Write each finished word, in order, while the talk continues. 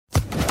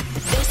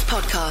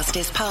podcast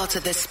is part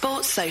of the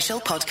Sports Social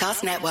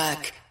Podcast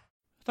Network.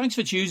 Thanks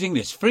for choosing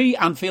this free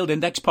Anfield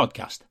Index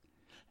podcast.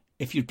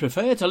 If you'd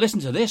prefer to listen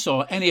to this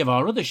or any of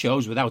our other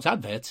shows without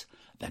adverts,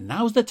 then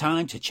now's the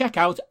time to check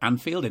out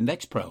Anfield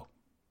Index Pro.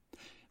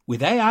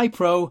 With AI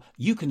Pro,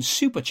 you can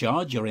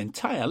supercharge your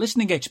entire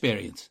listening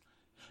experience.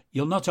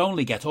 You'll not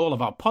only get all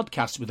of our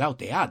podcasts without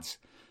the ads,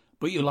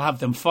 but you'll have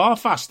them far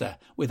faster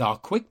with our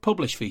quick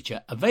publish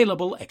feature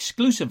available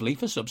exclusively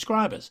for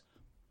subscribers.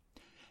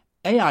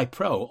 AI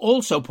Pro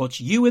also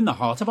puts you in the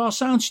heart of our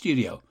sound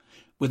studio,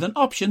 with an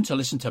option to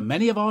listen to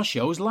many of our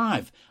shows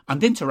live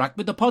and interact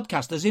with the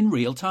podcasters in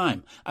real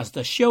time as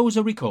the shows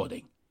are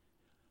recording.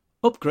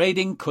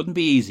 Upgrading couldn't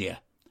be easier.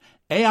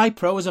 AI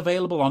Pro is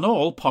available on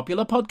all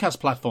popular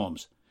podcast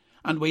platforms,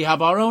 and we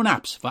have our own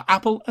apps for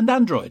Apple and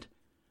Android.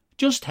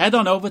 Just head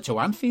on over to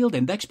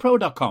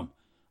AnfieldIndexPro.com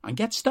and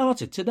get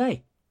started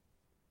today.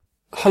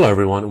 Hello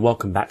everyone and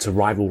welcome back to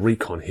Rival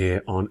Recon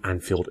here on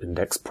Anfield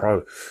Index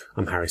Pro.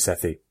 I'm Harry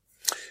Sethi.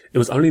 It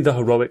was only the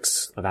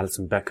heroics of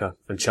Alisson Becker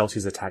and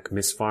Chelsea's attack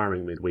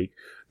misfiring midweek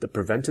that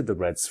prevented the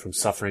Reds from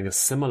suffering a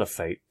similar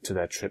fate to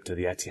their trip to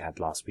the Etihad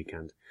last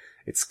weekend.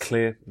 It's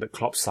clear that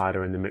Klopp's side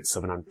are in the midst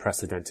of an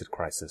unprecedented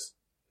crisis.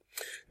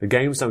 The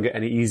games don't get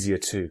any easier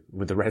too,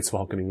 with the Reds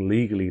welcoming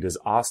league leaders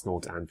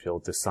Arsenal to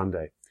Anfield this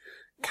Sunday.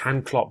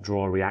 Can Klopp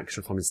draw a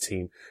reaction from his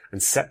team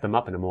and set them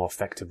up in a more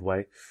effective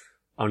way?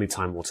 Only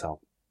time will tell.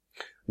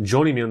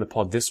 Joining me on the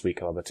pod this week,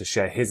 however, to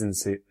share his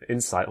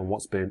insight on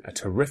what's been a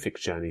terrific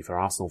journey for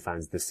Arsenal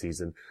fans this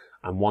season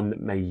and one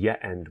that may yet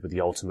end with the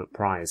ultimate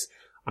prize,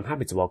 I'm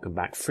happy to welcome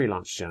back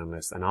freelance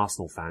journalist and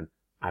Arsenal fan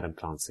Adam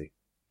Clancy.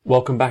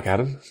 Welcome back,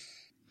 Adam.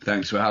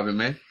 Thanks for having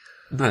me.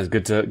 No, it's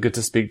good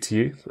to speak to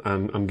you.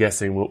 I'm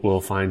guessing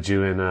we'll find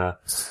you in a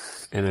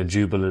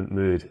jubilant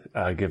mood,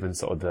 given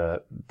sort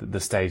of the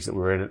stage that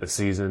we're in at the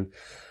season,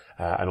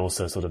 and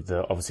also sort of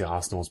obviously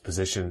Arsenal's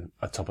position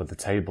atop of the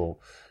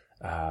table.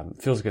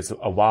 Feels like it's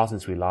a while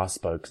since we last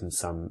spoke,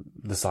 since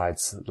the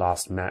sides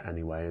last met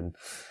anyway, and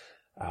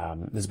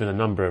there's been a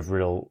number of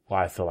real, what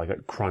I feel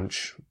like,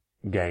 crunch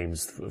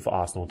games for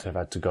Arsenal to have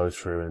had to go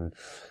through,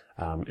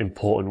 and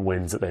important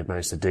wins that they've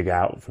managed to dig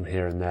out from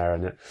here and there.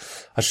 And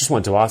I just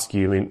wanted to ask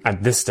you, I mean,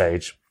 at this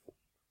stage,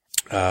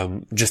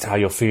 just how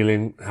you're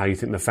feeling, how you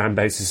think the fan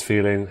base is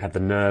feeling, are the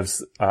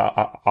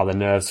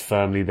nerves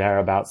firmly there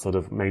about sort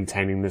of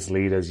maintaining this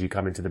lead as you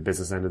come into the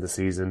business end of the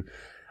season?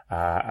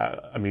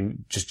 I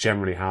mean, just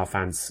generally, how are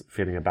fans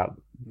feeling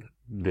about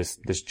this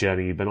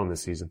journey you've been on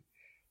this season?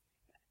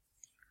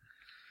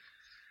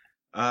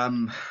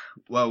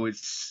 Well,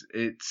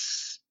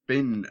 it's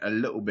been a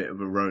little bit of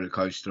a roller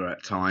coaster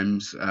at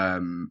times.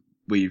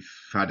 We've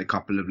had a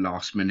couple of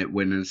last minute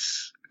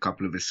winners, a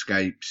couple of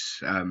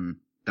escapes.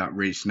 That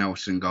Reece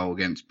Nelson goal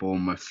against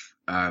Bournemouth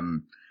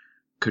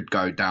could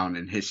go down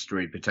in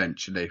history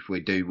potentially if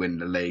we do win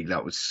the league.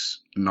 That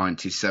was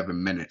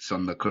 97 minutes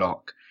on the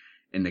clock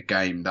in a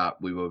game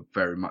that we were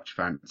very much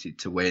fancied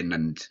to win,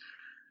 and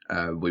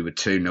we were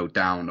 2-0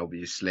 down,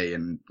 obviously,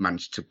 and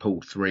managed to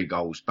pull 3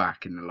 goals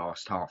back in the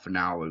last half an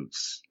hour.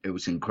 It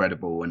was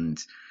incredible,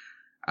 and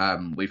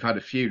we've had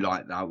a few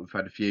like that. We've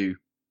had a few,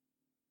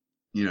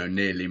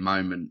 nearly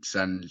moments,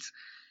 and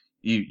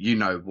you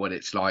know what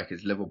it's like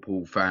as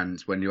Liverpool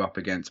fans when you're up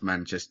against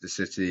Manchester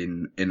City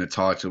in a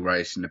title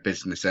race in the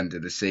business end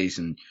of the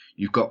season.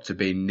 You've got to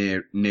be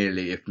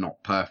nearly, if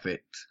not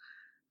perfect,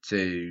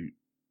 to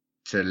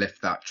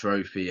lift that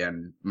trophy,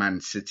 and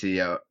Man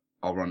City are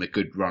on a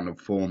good run of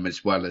form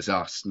as well as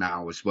us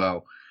now as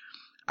well.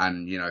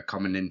 And,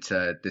 coming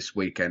into this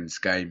weekend's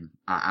game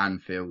at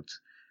Anfield,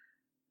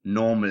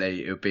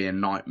 normally it would be a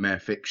nightmare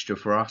fixture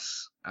for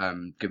us,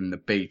 given the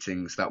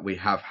beatings that we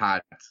have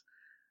had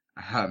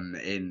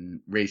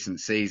in recent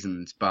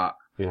seasons. But,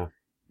 yeah,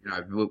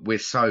 we're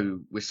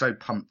so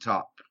pumped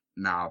up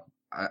now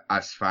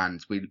as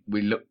fans. We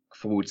look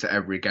forward to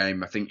every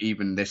game. I think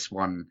even this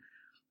one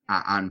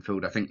at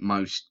Anfield, I think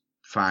most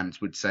fans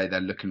would say they're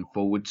looking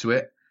forward to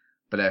it,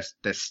 but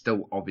there's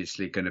still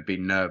obviously going to be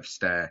nerves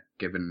there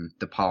given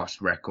the past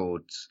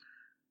records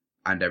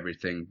and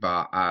everything.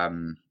 But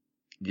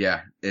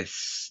yeah,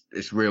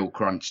 it's real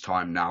crunch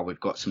time now. We've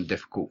got some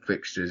difficult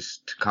fixtures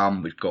to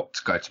come. We've got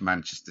to go to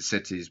Manchester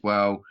City as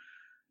well.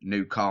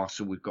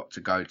 Newcastle we've got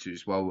to go to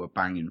as well. We're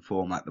banging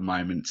form at the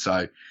moment,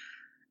 so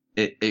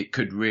it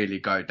could really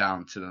go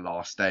down to the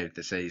last day of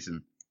the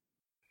season.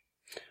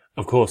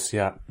 Of course,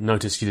 yeah.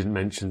 Notice you didn't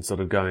mention sort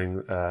of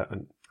going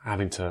and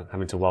having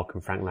to welcome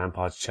Frank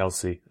Lampard's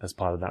Chelsea as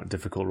part of that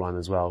difficult run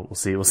as well.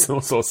 We'll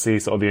sort of see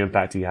the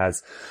impact he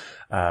has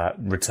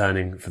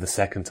returning for the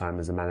second time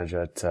as a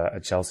manager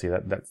at Chelsea.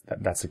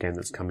 That's a game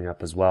that's coming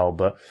up as well.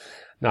 But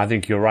no, I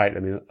think you're right. I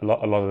mean, a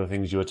lot of the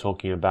things you were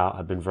talking about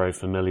have been very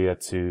familiar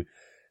to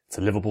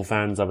Liverpool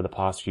fans over the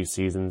past few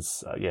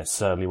seasons. Yes,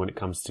 certainly when it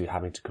comes to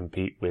having to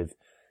compete with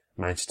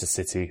Manchester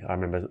City. I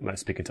remember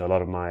speaking to a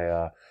lot of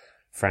my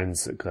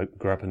friends that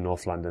grew up in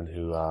North London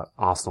who are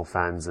Arsenal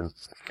fans, and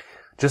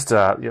just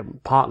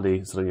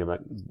partly sort of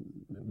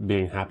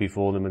being happy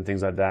for them and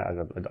things like that.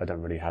 I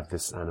don't really have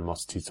this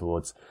animosity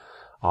towards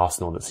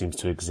Arsenal that seems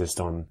to exist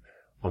on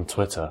on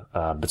Twitter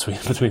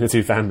between the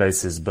two fan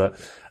bases. But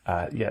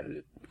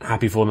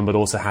happy for them, but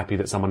also happy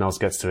that someone else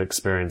gets to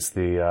experience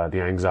the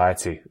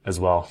anxiety as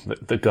well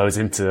that goes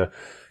into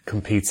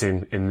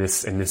competing in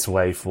this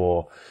way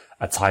for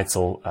a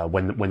title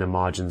when the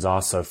margins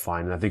are so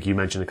fine. And I think you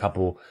mentioned a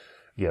couple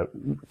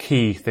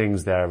key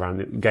things there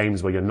around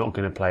games where you're not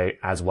going to play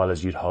as well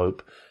as you'd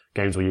hope,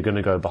 games where you're going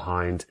to go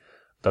behind,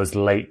 those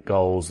late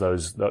goals,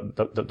 those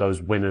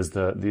winners,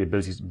 the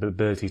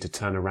ability to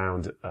turn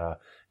around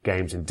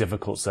games in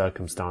difficult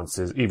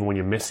circumstances, even when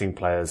you're missing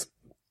players.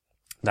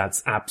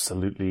 That's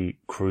absolutely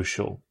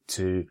crucial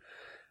to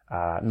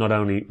not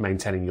only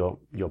maintaining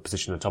your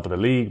position at the top of the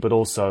league, but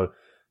also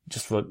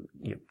just for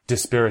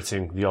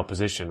dispiriting the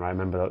opposition. Right? I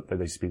remember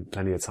there used to be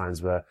plenty of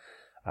times where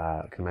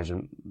I can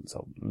imagine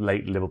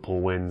late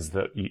Liverpool wins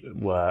that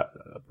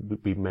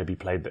we maybe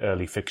played the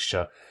early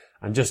fixture,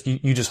 and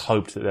you just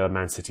hoped that there were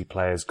Man City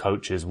players,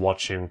 coaches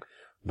watching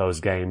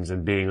those games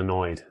and being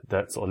annoyed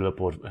that sort of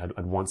Liverpool had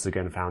once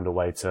again found a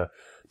way to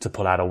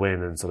pull out a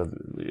win, and sort of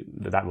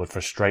that would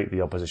frustrate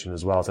the opposition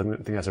as well. So I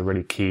think that's a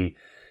really key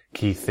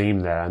theme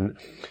there. And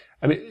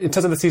I mean, in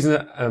terms of the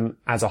season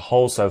as a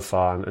whole so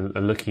far,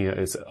 and looking at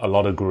it, it's a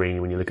lot of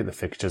green when you look at the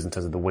fixtures in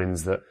terms of the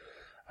wins that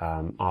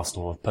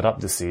Arsenal have put up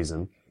this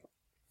season.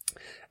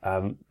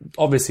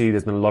 Obviously,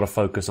 there's been a lot of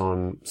focus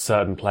on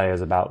certain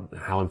players about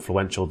how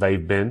influential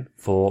they've been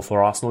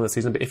for Arsenal this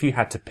season. But if you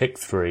had to pick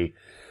 3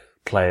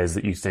 players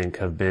that you think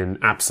have been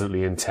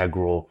absolutely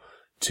integral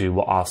to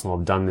what Arsenal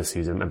have done this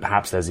season, and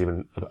perhaps there's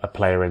even a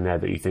player in there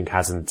that you think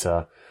hasn't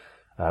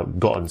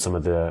gotten some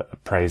of the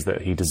praise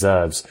that he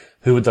deserves,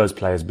 who would those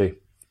players be?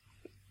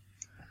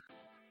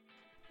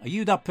 Are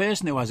you that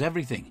person who has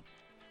everything?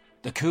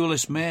 The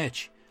coolest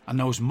merch and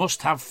those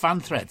must-have fan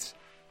threads?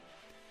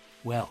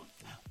 Well,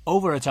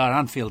 over at our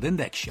Anfield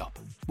Index shop,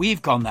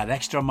 we've gone that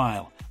extra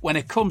mile when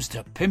it comes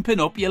to pimping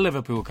up your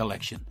Liverpool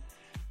collection.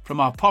 From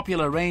our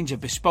popular range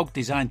of bespoke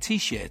design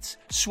t-shirts,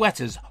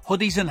 sweaters,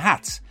 hoodies and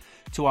hats,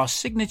 to our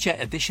signature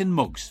edition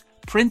mugs,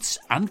 prints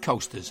and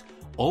coasters,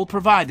 all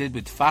provided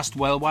with fast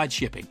worldwide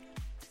shipping.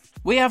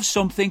 We have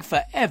something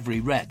for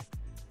every red.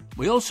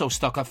 We also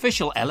stock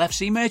official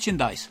LFC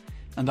merchandise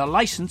and are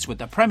licensed with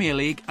the Premier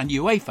League and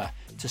UEFA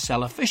to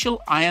sell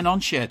official iron-on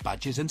shirt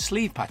badges and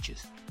sleeve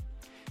patches.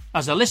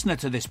 As a listener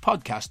to this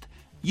podcast,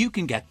 you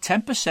can get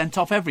 10%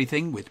 off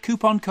everything with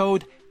coupon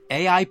code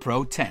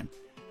AIPRO10.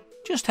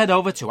 Just head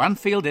over to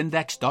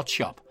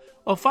AnfieldIndex.shop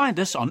or find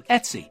us on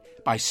Etsy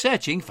by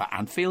searching for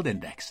Anfield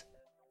Index.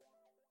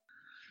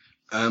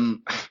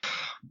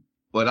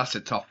 Well, that's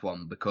a tough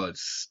one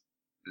because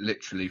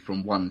literally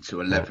from 1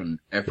 to 11,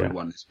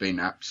 everyone has been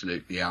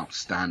absolutely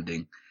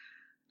outstanding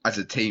as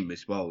a team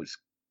as well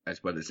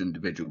as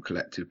individual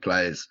collective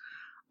players.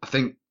 I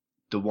think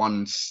the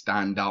one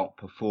standout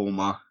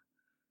performer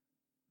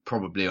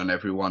probably on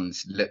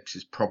everyone's lips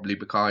is probably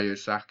Bukayo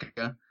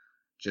Saka,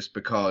 just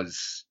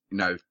because,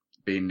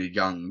 being the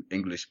young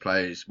English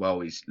player as well,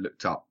 he's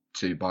looked up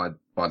to by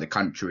the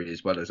country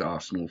as well as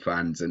Arsenal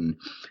fans, and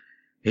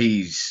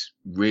he's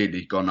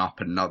really gone up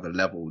another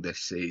level this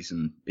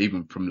season.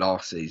 Even from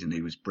last season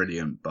he was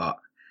brilliant, but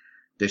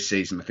this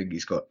season I think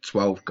he's got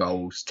 12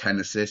 goals, 10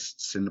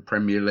 assists in the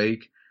Premier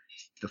League.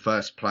 The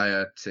first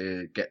player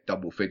to get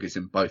double figures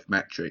in both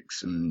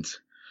metrics, and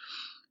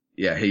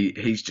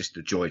he's just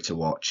a joy to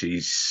watch.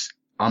 He's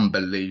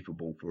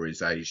unbelievable for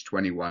his age,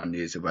 21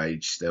 years of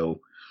age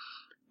still.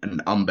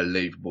 An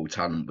unbelievable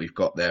talent we've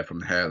got there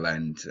from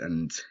Hairland,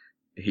 and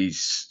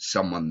he's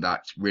someone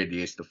that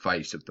really is the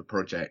face of the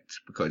project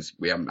because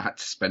we haven't had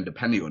to spend a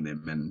penny on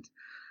him. And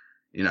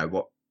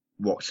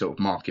what sort of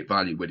market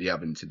value would he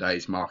have in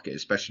today's market,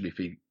 especially if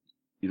he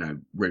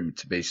rumored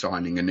to be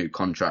signing a new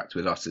contract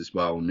with us as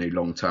well, new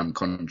long-term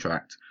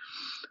contract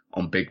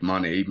on big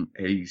money.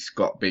 He's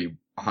got to be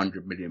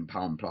 £100 million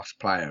plus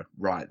player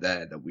right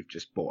there that we've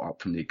just bought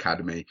up from the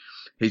academy.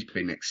 He's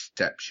been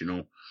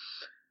exceptional.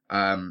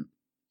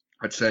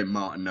 I'd say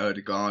Martin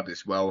Odegaard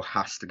as well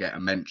has to get a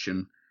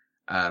mention.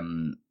 I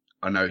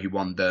know he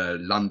won the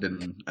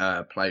London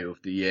Player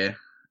of the Year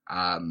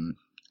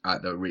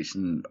at the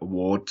recent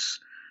awards.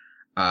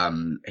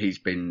 He's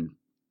been,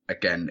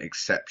 again,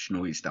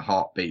 exceptional. He's the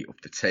heartbeat of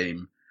the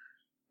team,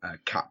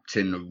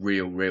 captain, a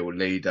real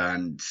leader,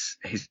 and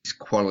his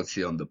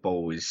quality on the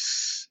ball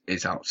is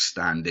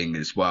outstanding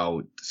as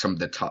well. Some of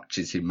the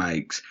touches he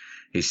makes,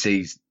 he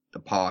sees the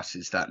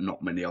passes that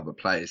not many other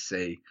players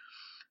see.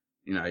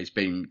 He's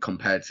been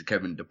compared to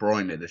Kevin De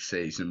Bruyne this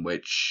season,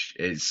 which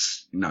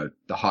is, the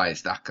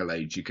highest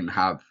accolade you can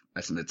have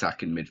as an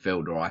attacking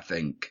midfielder, I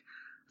think.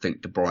 I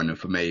think De Bruyne,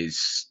 for me,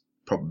 is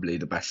probably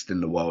the best in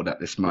the world at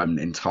this moment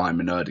in time,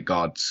 and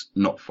Odegaard's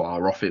not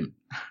far off him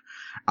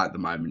at the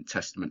moment,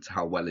 testament to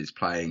how well he's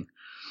playing.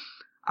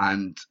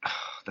 And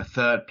the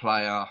third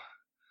player,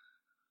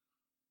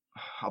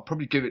 I'll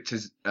probably give it to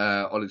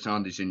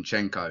Alexander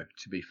Zinchenko,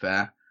 to be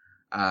fair.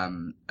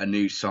 A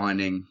new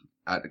signing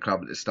at the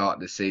club at the start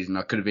of the season.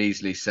 I could have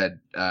easily said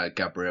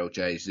Gabriel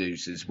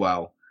Jesus as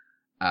well,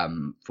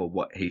 for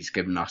what he's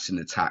given us in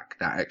attack,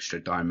 that extra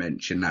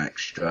dimension, that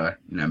extra,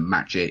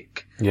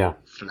 magic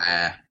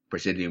flair,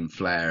 Brazilian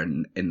flair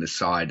in the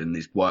side and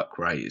his work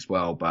rate as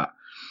well. But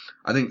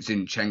I think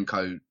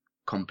Zinchenko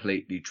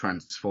completely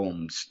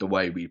transforms the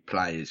way we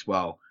play as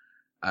well.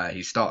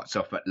 He starts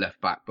off at left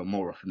back, but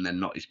more often than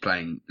not, he's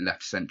playing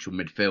left central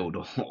midfield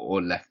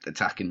or left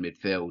attacking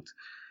midfield.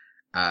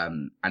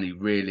 And he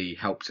really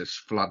helps us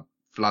flood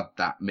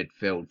that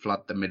midfield,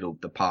 flood the middle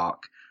of the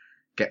park,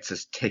 gets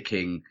us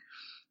ticking.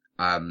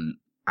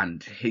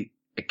 And he,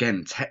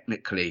 again,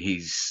 technically,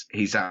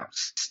 he's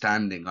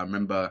outstanding. I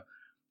remember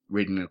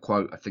reading a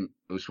quote, I think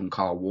it was from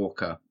Kyle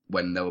Walker,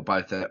 when they were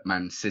both at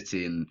Man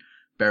City, and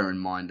bear in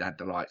mind, they had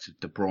the likes of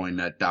De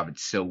Bruyne, David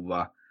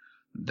Silva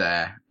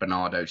there,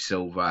 Bernardo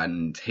Silva,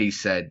 and he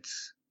said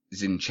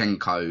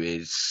Zinchenko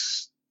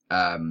is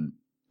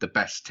the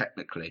best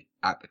technically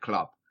at the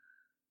club,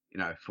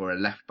 for a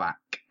left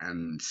back,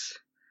 and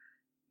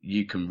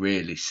you can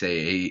really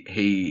see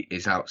he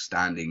is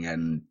outstanding,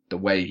 and the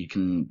way he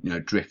can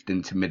drift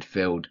into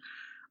midfield.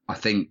 I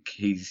think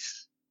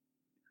he's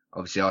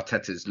obviously,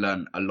 Arteta's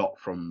learned a lot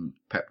from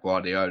Pep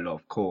Guardiola,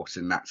 of course,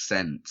 in that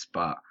sense,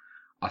 but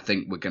I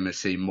think we're going to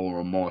see more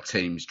and more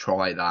teams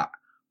try that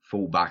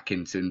fall back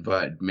into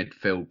inverted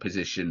midfield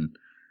position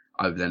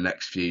over the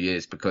next few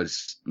years,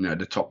 because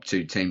the top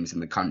two teams in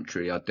the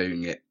country are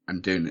doing it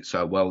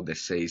so well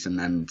this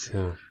season.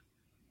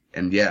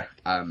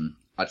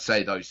 I'd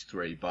say those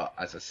three, but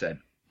as I said,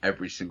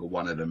 every single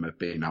one of them have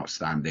been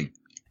outstanding.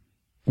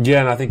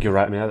 Yeah, and I think you're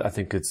right. I mean, I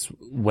think it's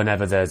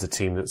whenever there's a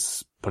team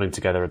that's putting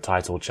together a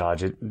title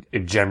charge,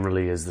 it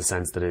generally is the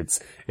sense that it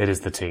is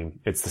the team,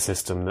 it's the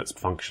system that's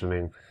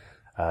functioning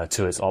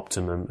to its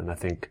optimum. And I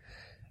think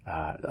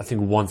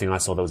one thing I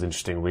saw that was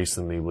interesting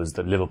recently was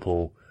that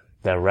Liverpool,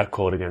 their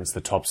record against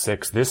the top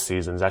six this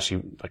season is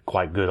actually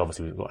quite good.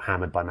 Obviously, we got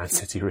hammered by Man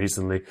City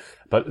recently,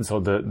 but so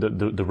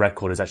the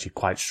record is actually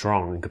quite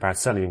strong in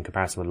comparison, certainly in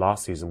comparison with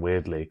last season,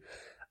 weirdly.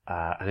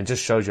 And it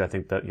just shows you, I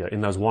think, that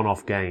in those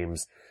one-off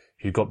games,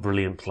 you've got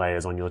brilliant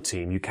players on your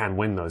team. You can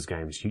win those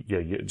games.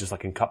 You just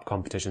like in cup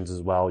competitions as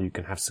well, you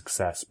can have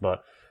success.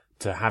 But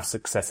to have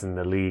success in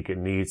the league, it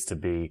needs to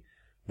be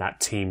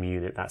that team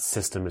unit, that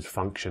system is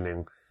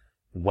functioning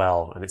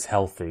well and it's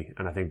healthy.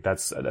 And I think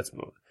that's I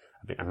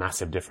think a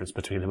massive difference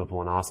between Liverpool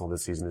and Arsenal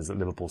this season is that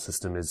Liverpool's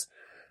system is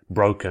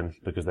broken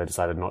because they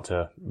decided not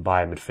to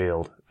buy a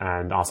midfield.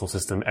 And Arsenal's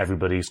system,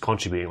 everybody's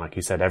contributing. Like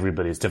you said,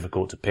 everybody's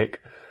difficult to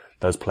pick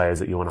those players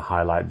that you want to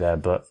highlight there.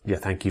 But yeah,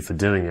 thank you for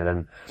doing it.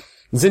 And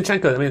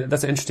Zinchenko, I mean,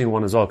 that's an interesting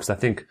one as well, because I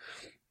think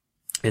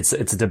it's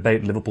a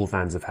debate Liverpool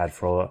fans have had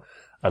for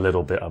a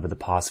little bit over the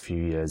past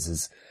few years.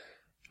 Is,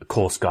 of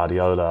course,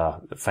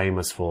 Guardiola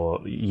famous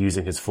for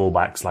using his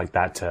fullbacks like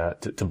that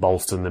to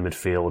bolster the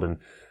midfield and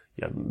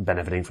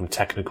benefiting from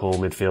technical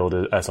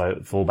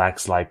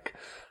fullbacks like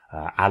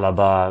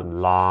Alaba and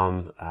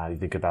Lam. You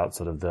think about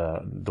sort of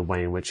the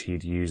way in which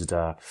he'd used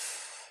a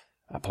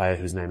player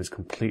whose name is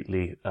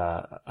completely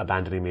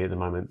abandoning me at the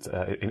moment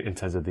in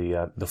terms of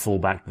the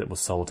fullback that was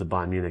sold to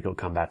Bayern Munich. It'll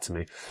come back to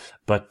me.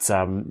 But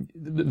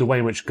the way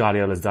in which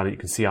Guardiola's done it, you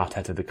can see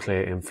Arteta, the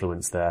clear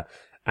influence there.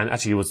 And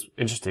actually what's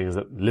interesting is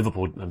that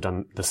Liverpool have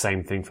done the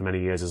same thing for many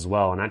years as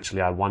well. And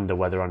actually I wonder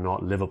whether or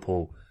not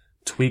Liverpool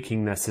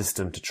tweaking their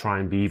system to try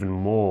and be even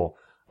more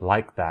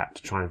like that,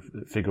 to try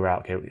and figure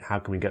out, okay, how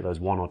can we get those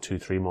 1 or 2,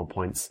 3 more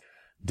points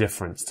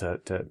difference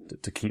to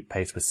keep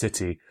pace with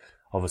City.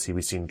 Obviously,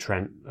 we've seen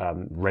Trent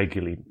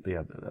regularly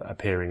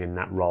appearing in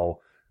that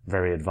role,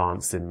 very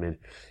advanced in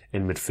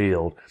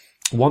midfield.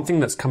 One thing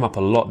that's come up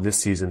a lot this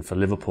season for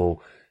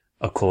Liverpool,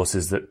 of course,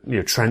 is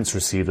that Trent's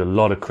received a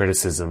lot of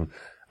criticism,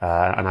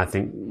 and I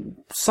think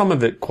some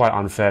of it quite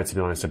unfair, to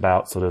be honest,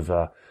 about sort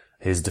of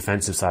his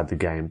defensive side of the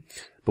game.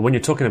 But when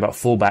you're talking about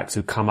fullbacks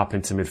who come up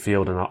into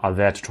midfield and are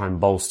there to try and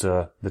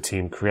bolster the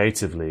team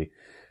creatively,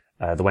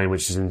 the way in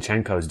which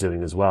Zinchenko is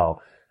doing as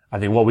well, I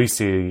think what we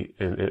see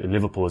in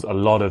Liverpool is a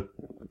lot of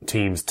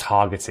teams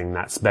targeting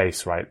that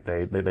space, right?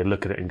 They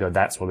look at it and go,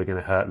 that's where we're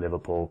going to hurt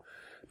Liverpool,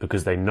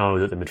 because they know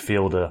that the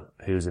midfielder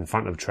who's in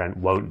front of Trent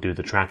won't do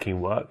the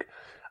tracking work.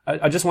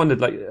 I just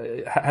wondered,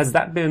 has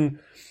that been,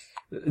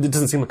 it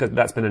doesn't seem like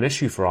that's been an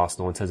issue for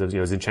Arsenal in terms of,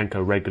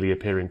 Zinchenko regularly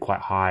appearing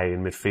quite high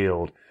in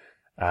midfield.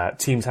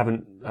 Teams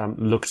haven't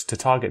looked to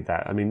target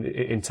that. I mean,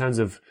 in terms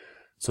of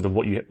sort of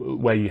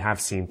where you have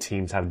seen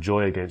teams have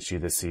joy against you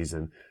this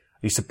season,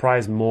 are you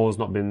surprised more's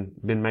not been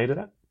made of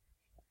that?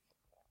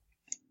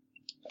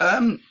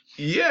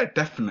 Yeah,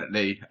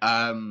 definitely.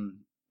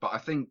 But I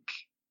think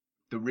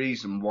the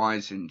reason why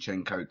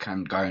Zinchenko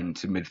can go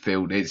into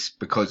midfield is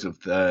because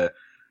of the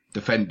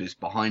defenders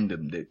behind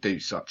him that do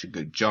such a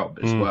good job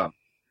as well.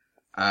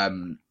 I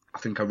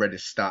think I read a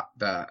stat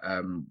that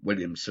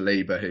William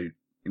Saliba, who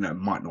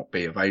might not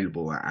be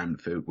available at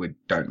Anfield, we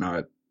don't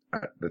know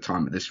at the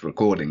time of this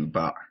recording,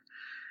 but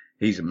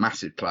he's a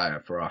massive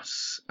player for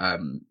us.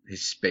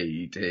 His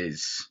speed,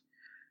 his,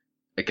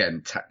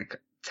 again,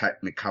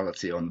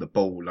 technicality on the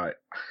ball. Like,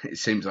 it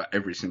seems like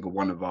every single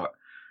one of our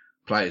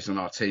players on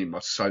our team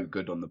are so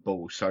good on the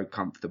ball, so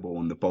comfortable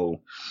on the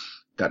ball,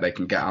 that they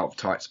can get out of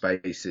tight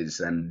spaces.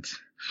 And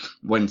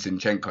when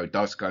Zinchenko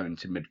does go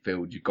into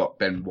midfield, you've got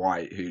Ben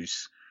White,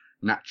 who's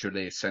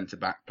naturally a centre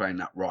back playing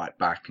that right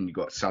back, and you've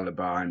got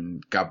Saliba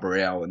and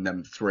Gabriel, and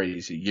them three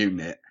as a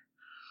unit.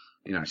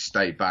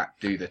 Stay back,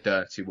 do the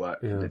dirty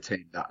work for the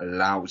team that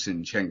allows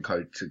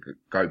Zinchenko to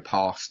go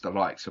past the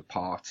likes of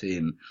Partey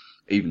and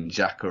even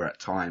Xhaka at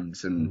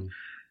times. And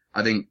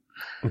I think...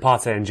 And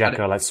Partey and Xhaka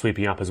are like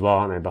sweeping up as well,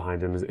 aren't they,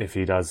 behind him, if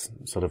he does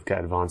sort of get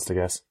advanced, I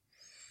guess?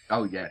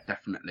 Oh, yeah,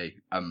 definitely.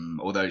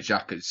 Although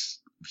Xhaka's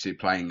obviously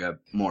playing a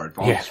more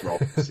advanced role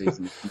this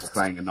season. He's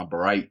playing a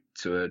number 8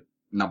 to a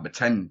number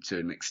 10 to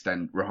an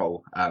extent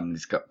role.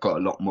 He's got a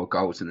lot more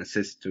goals and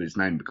assists to his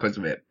name because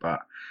of it.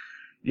 But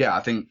yeah,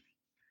 I think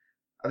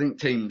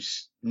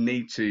teams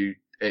need to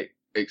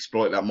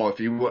exploit that more. If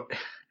you want,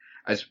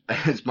 as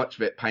much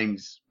of it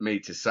pains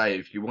me to say,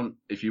 if you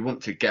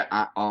want to get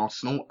at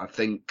Arsenal, I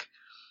think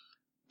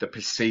the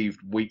perceived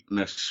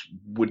weakness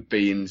would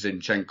be in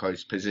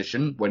Zinchenko's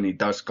position when he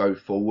does go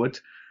forward.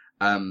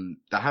 There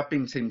have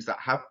been teams that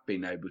have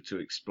been able to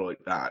exploit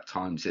that at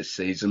times this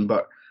season,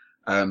 but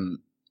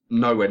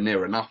nowhere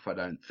near enough, I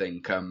don't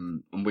think.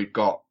 And we've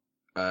got,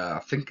 I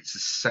think it's the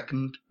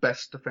second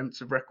best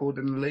defensive record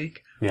in the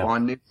league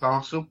behind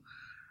Newcastle.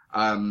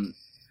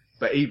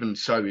 But even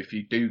so, if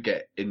you do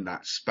get in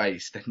that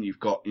space, then you've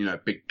got,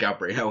 big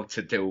Gabriel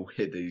to deal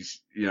with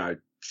these,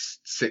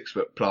 6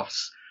 foot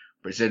plus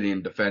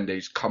Brazilian defender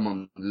who's come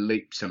on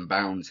leaps and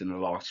bounds in the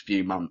last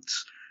few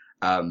months.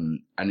 And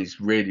is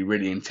really,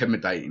 really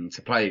intimidating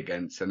to play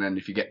against. And then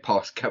if you get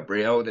past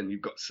Gabriel, then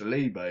you've got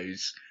Saliba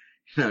who's,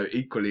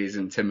 equally as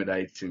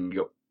intimidating.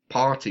 You've got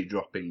Partey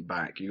dropping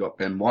back. You've got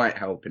Ben White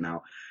helping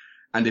out.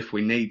 And if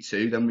we need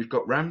to, then we've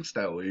got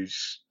Ramsdale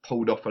who's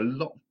pulled off a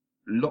lot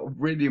of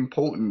really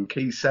important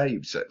key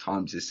saves at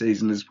times this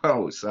season as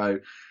well. So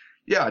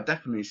yeah, I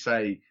definitely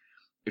say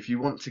if you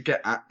want to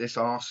get at this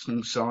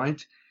Arsenal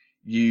side,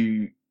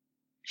 you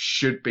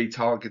should be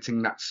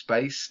targeting that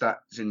space that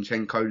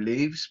Zinchenko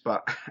leaves,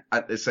 but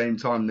at the same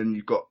time, then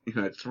you've got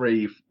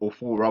 3 or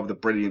 4 other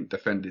brilliant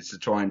defenders to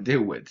try and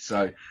deal with.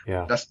 So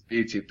that's the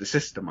beauty of the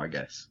system, I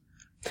guess.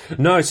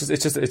 No, it's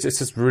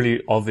just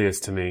really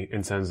obvious to me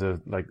in terms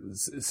of like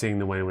seeing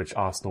the way in which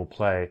Arsenal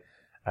play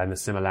and the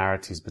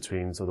similarities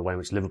between sort of the way in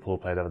which Liverpool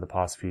played over the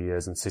past few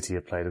years and City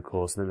have played, of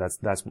course. And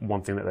that's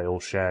one thing that they all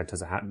share in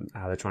terms of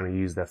how they're trying to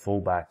use their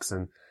fullbacks.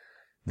 And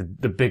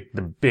the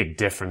big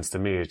difference to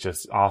me is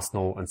just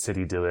Arsenal and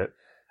City do it,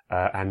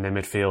 and their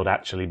midfield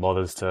actually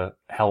bothers to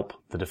help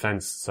the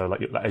defense. So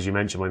like as you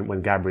mentioned,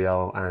 when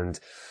Gabriel and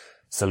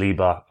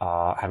Saliba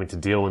are having to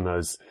deal in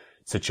those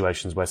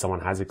situations where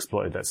someone has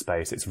exploited that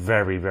space, it's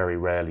very, very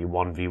rarely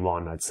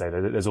 1v1. I'd say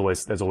there's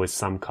always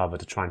some cover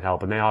to try and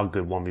help, and they are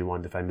good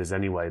 1v1 defenders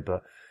anyway.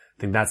 But I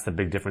think that's the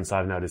big difference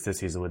I've noticed this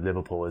season with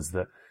Liverpool is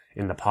that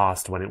in the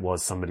past, when it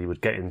was somebody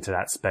would get into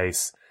that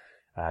space,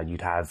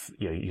 you'd have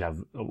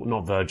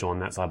not Virgil on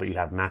that side, but you'd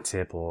have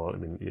Matip or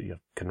you have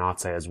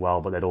Konate as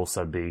well. But there'd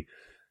also be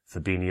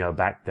Fabinho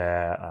back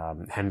there.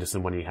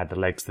 Henderson, when he had the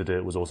legs to do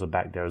it, was also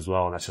back there as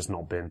well, and that's just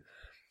not been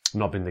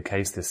the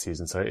case this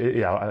season. So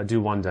I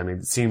do wonder. I mean,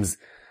 it seems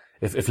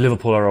if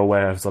Liverpool are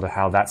aware of sort of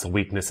how that's a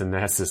weakness in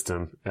their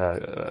system,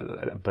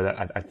 but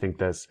I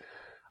think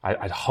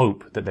I'd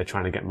hope that they're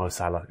trying to get Mo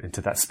Salah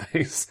into that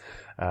space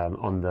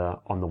on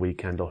the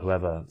weekend, or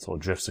whoever sort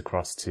of drifts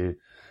across to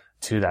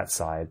that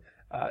side.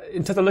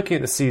 In terms of looking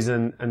at the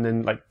season and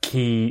then like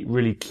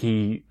really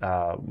key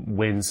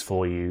wins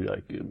for you,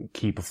 like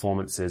key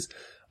performances,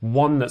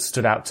 one that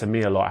stood out to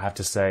me a lot, I have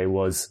to say,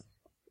 was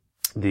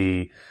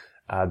the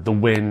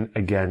win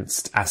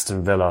against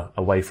Aston Villa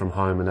away from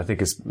home. And I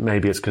think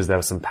maybe it's because there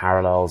were some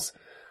parallels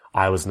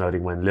I was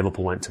noting when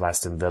Liverpool went to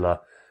Aston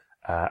Villa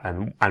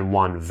and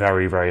won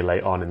very, very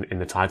late on in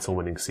the title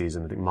winning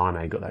season. I think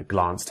Mane got that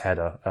glanced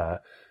header.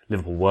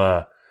 Liverpool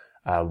were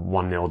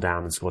 1-0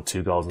 down and scored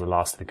 2 goals in the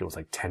last, I think it was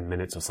like 10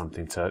 minutes or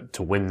something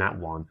to win that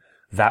one.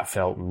 That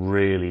felt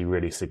really,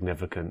 really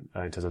significant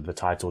in terms of the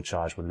title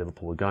charge when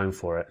Liverpool were going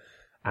for it.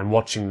 And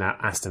watching that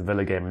Aston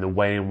Villa game and the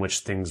way in which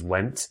things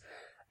went,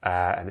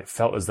 and it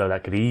felt as though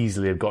that could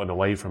easily have gotten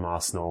away from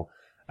Arsenal.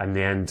 And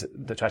the end,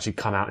 to actually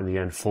come out in the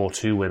end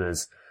 4-2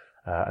 winners,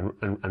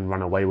 and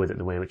run away with it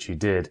the way in which you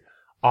did,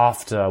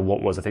 after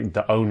what was, I think,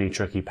 the only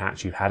tricky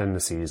patch you had in the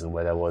season,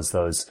 where there was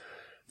those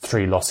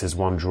 3 losses,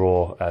 1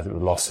 draw, I think the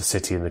loss to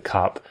City in the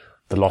Cup,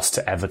 the loss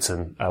to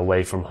Everton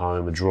away from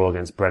home, a draw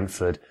against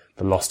Brentford,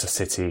 the loss to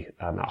City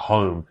at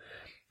home.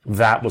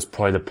 That was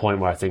probably the point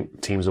where I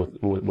think teams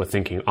were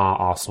thinking, are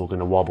Arsenal going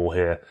to wobble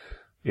here?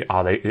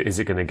 Is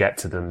it going to get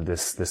to them,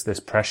 this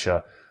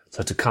pressure?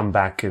 So to come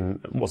back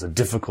in what was a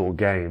difficult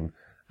game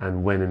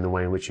and win in the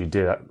way in which you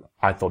did,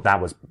 I thought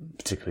that was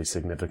particularly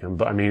significant.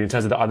 But I mean, in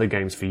terms of the other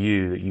games for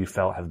you that you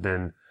felt have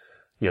been,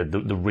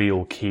 the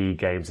real key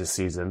games this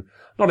season,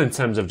 not in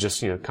terms of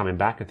just, coming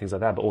back and things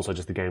like that, but also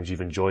just the games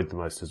you've enjoyed the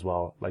most as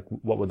well. Like,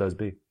 what would those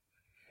be?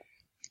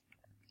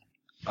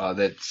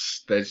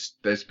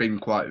 There's been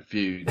quite a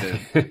few.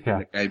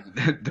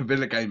 The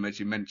Villa game, as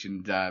you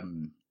mentioned,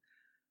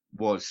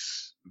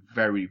 was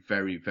very,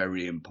 very,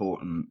 very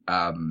important.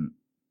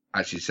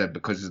 As you said,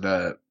 because of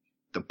the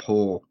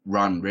poor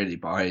run really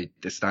by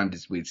the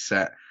standards we'd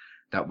set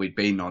that we'd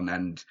been on.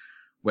 And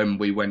when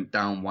we went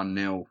down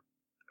 1-0,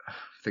 I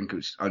think it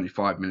was only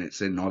 5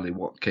 minutes in, Ollie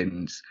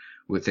Watkins,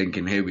 we're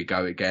thinking, here we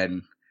go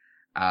again.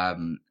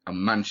 And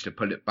managed to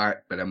pull it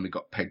back, but then we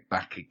got pegged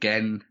back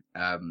again.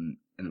 And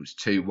it was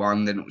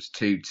 2-1, then it was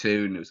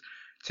 2-2, and it was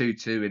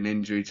 2-2 in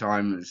injury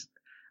time.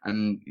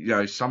 And, you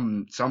know,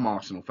 some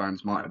Arsenal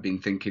fans might have been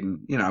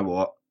thinking, you know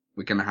what,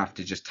 we're going to have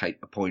to just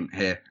take the point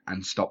here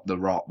and stop the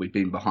rot. We've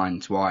been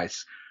behind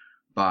twice.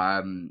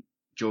 But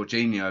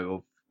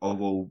Jorginho,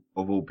 of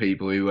all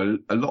people, who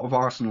a lot of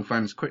Arsenal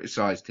fans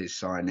criticised his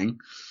signing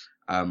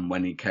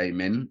when he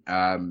came in,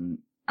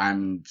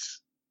 and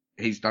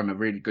he's done a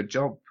really good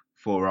job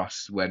for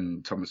us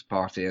when Thomas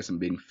Partey hasn't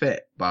been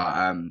fit.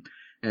 But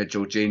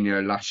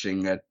Jorginho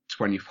lashing a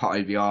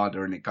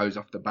 25-yarder, and it goes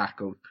off the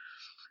back of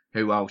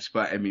who else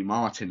but Emi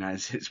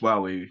Martinez as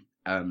well, who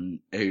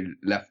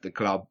left the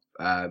club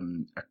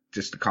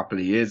just a couple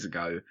of years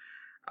ago.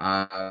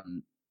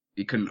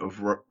 He couldn't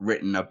have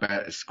written a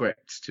better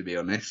script, to be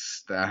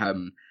honest.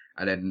 And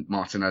then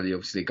Martinelli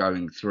obviously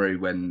going through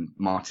when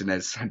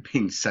Martinez had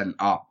been sent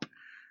up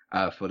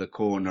for the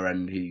corner,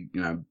 and he,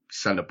 you know,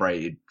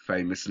 celebrated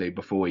famously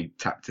before he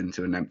tapped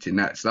into an empty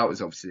net. So that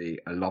was obviously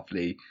a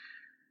lovely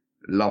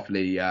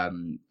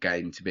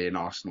game to be an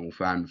Arsenal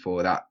fan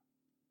for. That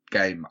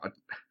game,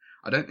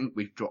 I don't think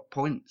we've dropped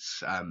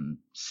points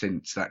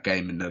since that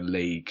game in the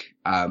league.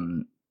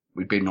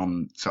 We've been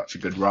on such a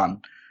good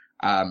run,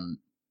 and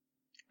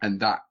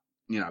that,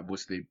 you know,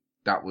 was the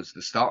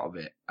start of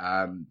it.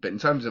 But in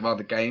terms of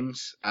other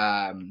games,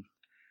 I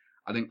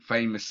think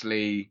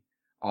famously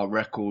our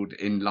record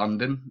in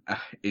London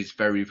is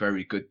very,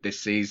 very good this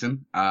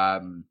season.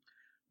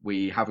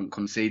 We haven't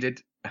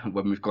conceded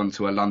when we've gone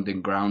to a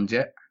London ground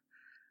yet.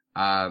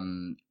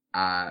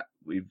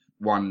 We've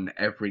won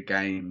every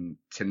game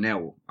to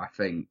 0, I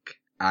think.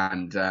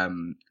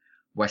 And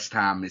West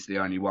Ham is the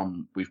only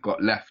one we've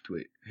got left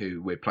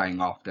who we're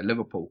playing after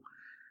Liverpool.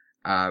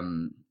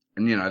 And,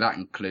 you know, that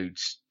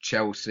includes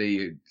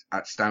Chelsea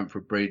at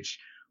Stamford Bridge.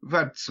 We've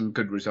had some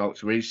good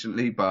results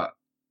recently, but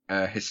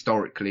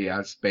historically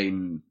has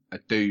been a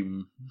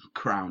doom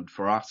ground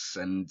for us.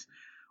 And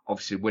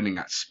obviously winning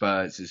at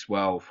Spurs as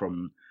well,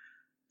 from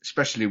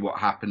especially what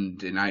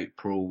happened in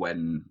April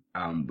when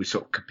we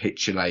sort of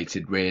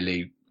capitulated,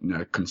 really, you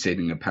know,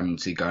 conceding a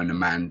penalty, going a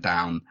man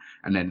down,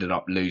 and ended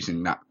up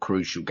losing that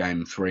crucial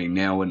game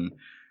 3-0. And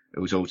it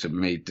was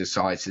ultimately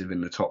decisive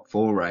in the top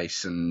 4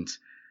 race. And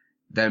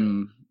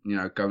then, you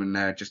know, going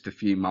there just a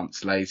few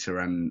months later,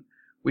 and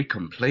we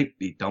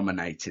completely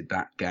dominated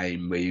that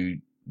game.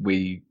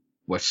 We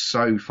were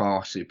so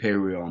far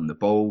superior on the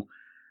ball.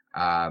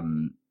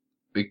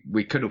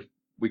 We could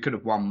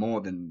have won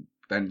more than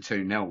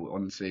 2-0.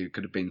 Honestly, it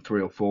could have been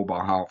 3 or 4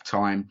 by half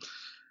time.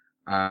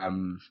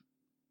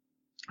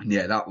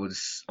 Yeah, that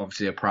was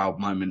obviously a proud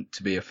moment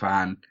to be a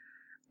fan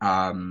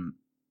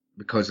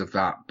because of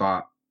that.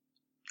 But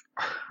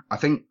I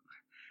think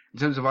in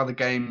terms of other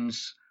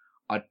games,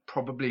 I'd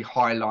probably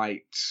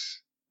highlight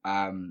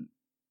our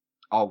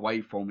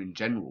away form in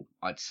general.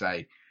 I'd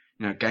say,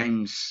 you know,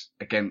 games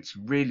against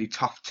really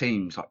tough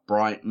teams like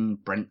Brighton,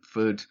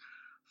 Brentford,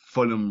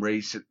 Fulham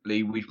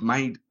recently, we've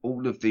made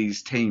all of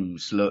these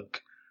teams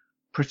look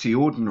pretty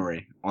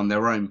ordinary on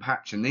their own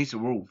patch. And these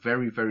are all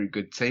very, very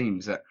good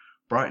teams that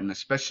Brighton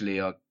especially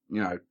are,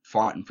 you know,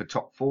 fighting for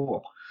top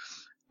 4.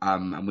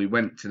 And we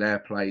went to their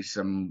place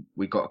and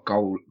we got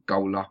a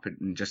goal up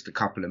in just a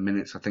couple of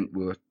minutes. I think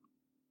we were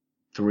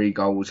 3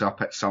 goals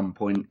up at some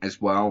point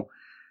as well.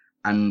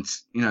 And,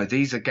 you know,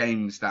 these are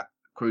games that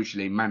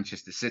crucially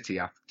Manchester City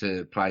have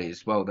to play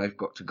as well. They've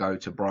got to go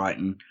to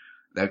Brighton.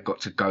 They've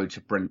got to go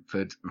to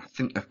Brentford. I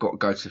think they've got to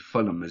go to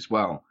Fulham as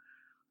well.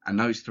 And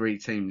those 3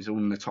 teams all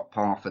in the top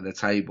half of the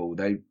table,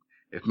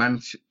 if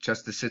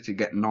Manchester City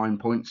get 9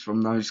 points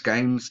from those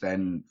games,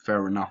 then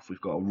fair enough, we've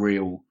got a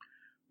real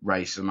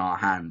race on our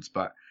hands.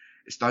 But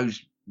it's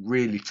those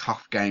really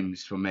tough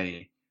games for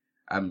me.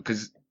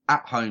 Because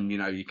at home, you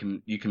know, you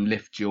can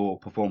lift your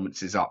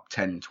performances up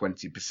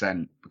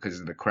 10-20% because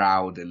of the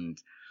crowd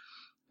and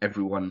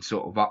everyone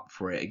sort of up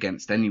for it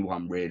against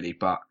anyone really.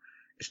 But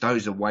it's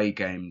those away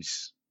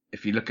games.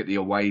 If you look at the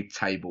away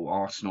table,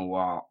 Arsenal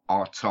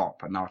are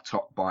top, and are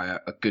top by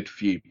a good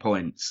few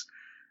points.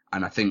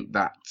 And I think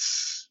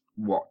that's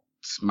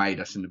what's made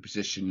us in the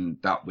position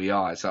that we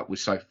are, is that we're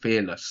so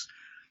fearless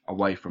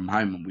away from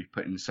home and we've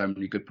put in so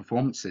many good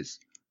performances.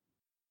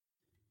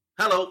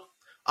 Hello,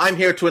 I'm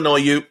here to annoy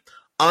you.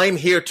 I'm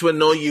here to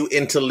annoy you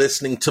into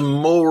listening to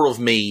more of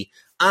me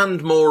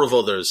and more of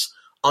others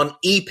on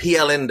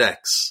EPL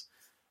Index.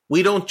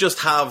 We don't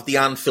just have the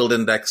Anfield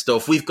Index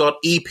stuff. We've got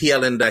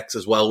EPL Index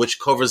as well, which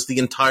covers the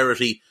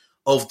entirety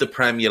of the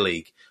Premier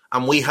League.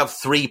 And we have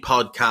 3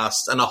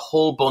 podcasts and a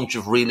whole bunch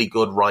of really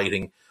good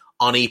writing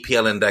on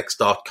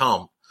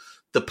EPLindex.com.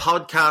 The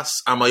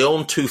podcasts are my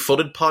own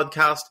 2-footed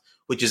podcast,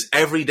 which is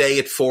every day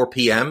at 4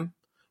 p.m,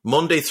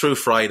 Monday through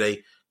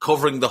Friday,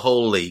 covering the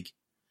whole league.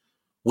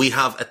 We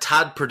have A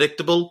Tad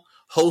Predictable,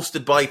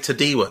 hosted by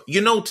Tadiwa.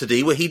 You know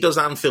Tadiwa, he does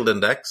Anfield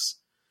Index.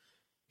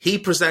 He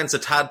presents A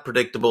Tad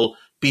Predictable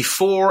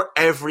before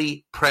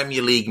every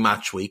Premier League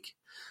match week,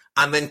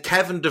 and then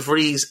Kevin De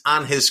Vries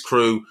and his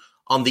crew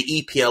on the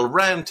EPL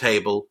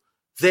Roundtable,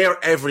 they're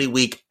every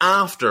week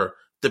after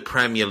the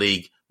Premier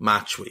League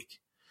match week.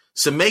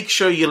 So make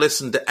sure you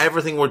listen to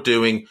everything we're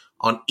doing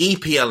on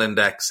EPL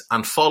Index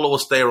and follow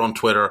us there on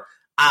Twitter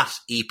at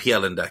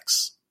EPL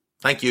Index.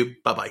 Thank you.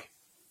 Bye-bye.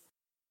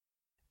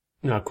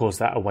 No, of course,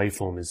 that away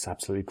form is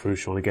absolutely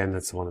crucial. And again,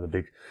 that's one of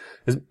the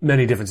there's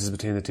many differences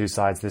between the two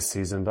sides this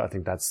season, but I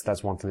think that's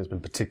one thing that's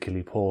been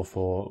particularly poor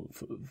for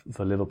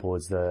Liverpool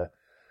is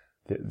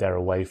their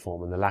away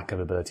form and the lack of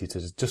ability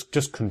to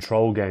just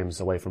control games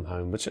away from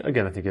home, which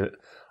again, I think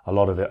a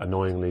lot of it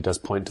annoyingly does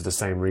point to the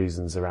same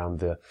reasons around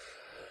the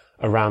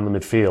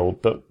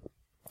midfield. But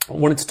I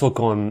wanted to talk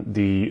on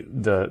the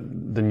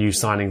new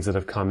signings that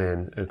have come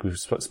in. We've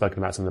spoken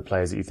about some of the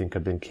players that you think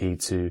have been key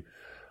to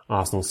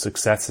Arsenal's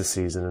success this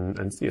season,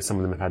 and you know, some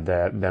of them have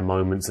had their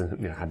moments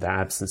and had their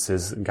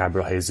absences.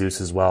 Gabriel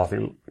Jesus as well. I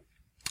think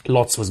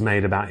lots was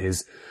made about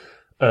his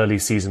early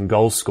season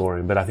goal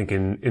scoring, but I think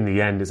in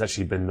the end it's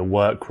actually been the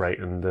work rate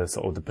and the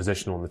sort of the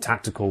positional and the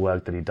tactical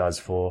work that he does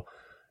for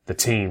the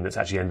team that's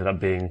actually ended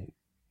up being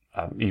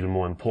even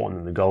more important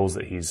than the goals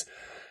that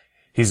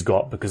he's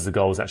got, because the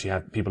goals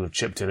actually people have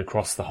chipped in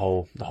across the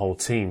whole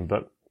team.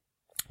 But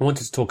I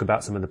wanted to talk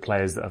about some of the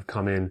players that have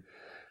come in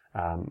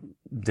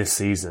this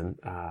season.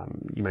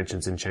 You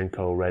mentioned Zinchenko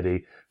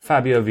already.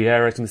 Fabio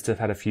Vieira seems to have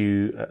had a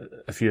few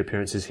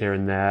appearances here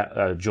and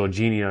there.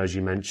 Jorginho, as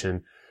you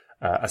mentioned,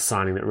 a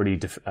signing that really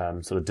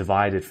sort of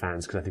divided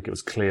fans, because I think it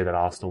was clear that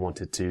Arsenal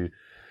wanted to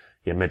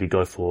maybe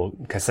go for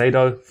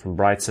Caicedo from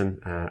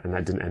Brighton, and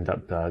that didn't end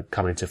up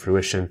coming to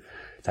fruition.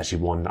 It's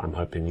actually one that I'm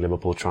hoping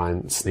Liverpool try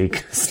and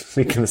sneak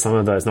into some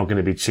of those. It's not going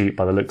to be cheap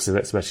by the looks of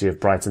it, especially if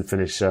Brighton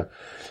finish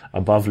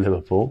above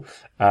Liverpool.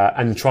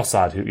 And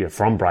Trossard, who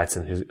from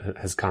Brighton, who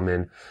has come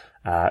in,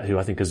 who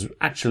I think has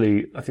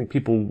actually, I think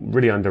people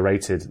really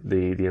underrated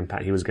the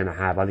impact he was going to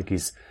have. I think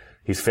he's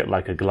fit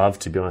like a glove,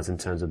 to be honest, in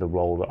terms of the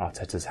role that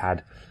Arteta's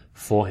had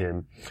for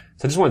him.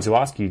 So I just wanted to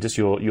ask you just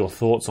your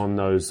thoughts on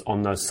those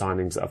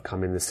signings that have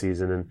come in this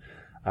season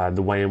and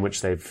the way in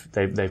which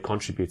they've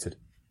contributed.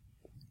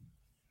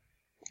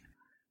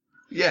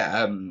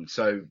 Yeah,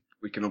 so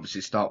we can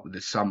obviously start with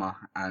the summer,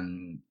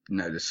 and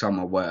the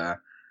summer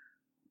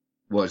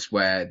was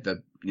where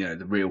the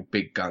real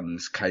big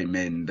guns came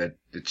in,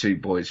 the two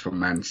boys from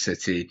Man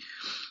City,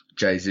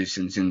 Jesus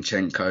and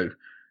Zinchenko.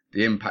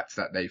 The impact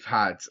that they've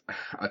had,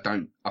 I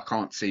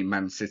can't see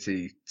Man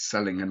City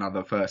selling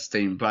another first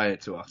team player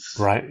to us.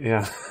 Right,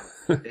 yeah.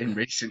 in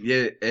recent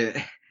years,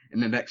 in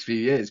the next few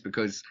years,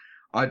 because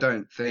I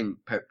don't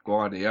think Pep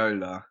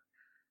Guardiola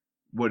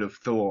would have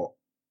thought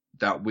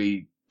that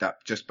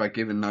just by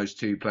giving those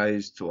two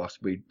players to us,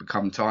 we'd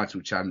become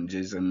title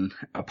challengers and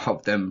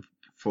above them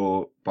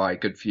by a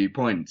good few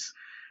points.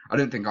 I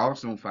don't think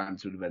Arsenal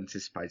fans would have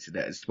anticipated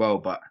it as well,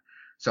 but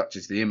such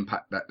is the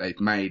impact that they've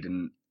made,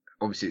 and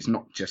obviously it's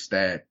not just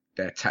their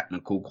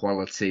technical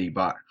quality,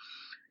 but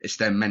it's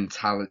their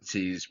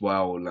mentality as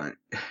well. Like,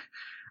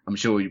 I'm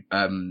sure you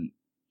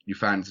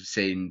fans have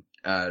seen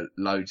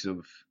loads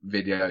of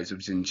videos of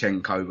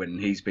Zinchenko when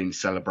he's been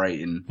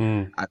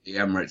celebrating at the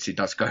Emirates. He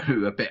does go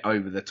a bit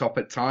over the top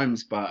at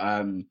times,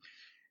 but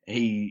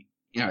he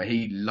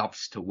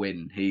loves to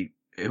win.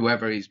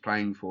 Whoever he's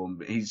playing for,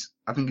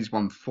 I think he's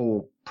won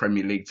 4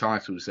 Premier League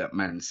titles at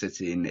Man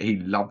City, and you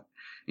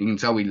can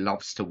tell he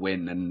loves to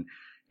win, and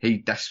he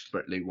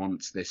desperately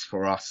wants this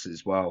for us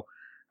as well.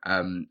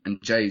 And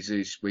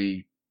Jesus,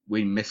 we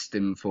missed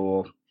him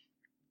for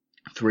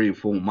 3 or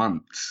 4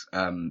 months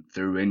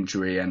through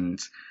injury,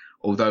 and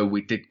although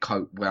we did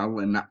cope well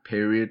in that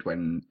period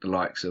when the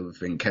likes of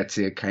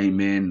Nketiah came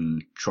in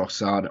and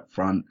Trossard up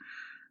front,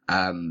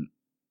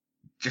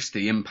 just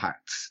the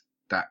impact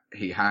that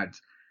he has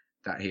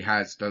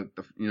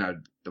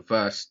the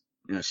first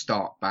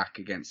start back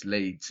against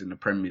Leeds in the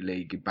Premier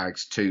League, he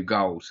bags 2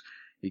 goals,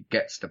 he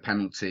gets the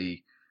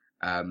penalty,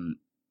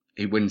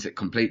 he wins it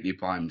completely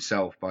by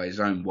himself, by his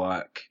own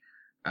work.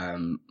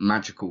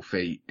 Magical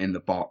feat in the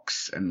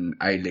box, and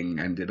Ayling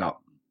ended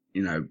up,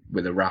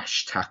 with a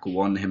rash tackle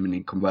on him, and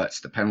he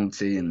converts the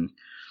penalty. And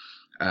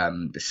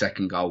the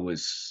second goal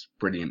was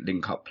brilliant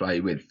link-up play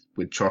with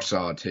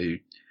Trossard, who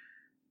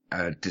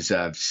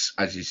deserves,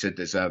 as you said,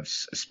 a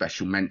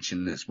special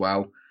mention as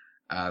well.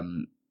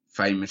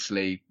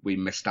 Famously, we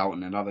missed out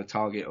on another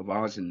target of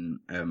ours in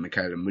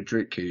Mykhailo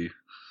Mudryk, who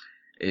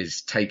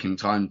is taking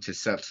time to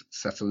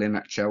settle in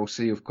at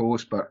Chelsea, of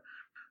course, but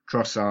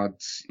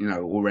Trossard's,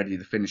 already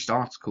the finished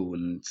article,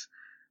 and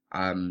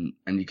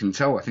you can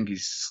tell. I think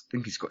he's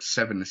got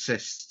 7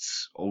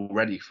 assists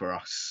already for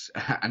us,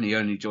 and he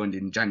only joined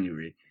in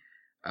January,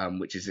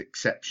 which is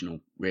exceptional,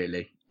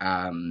 really.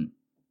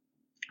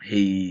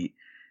 He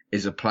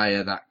is a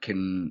player that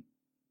can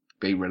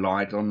be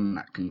relied on,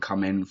 that can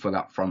come in for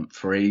that front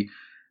 3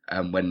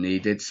 when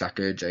needed.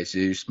 Saka,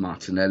 Jesus,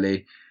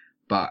 Martinelli.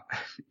 But,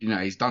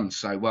 he's done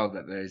so well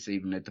that there's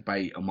even a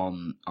debate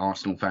among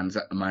Arsenal fans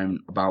at the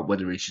moment about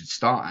whether he should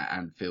start at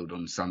Anfield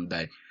on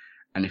Sunday.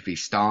 And if he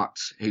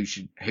starts, who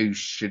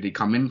should he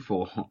come in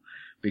for?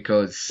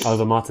 because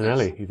the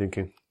Martinelli, you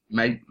thinking?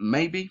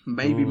 Maybe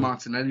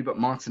Martinelli, but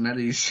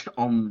Martinelli's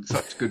on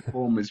such good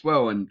form as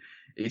well, and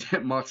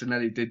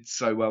Martinelli did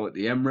so well at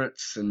the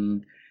Emirates,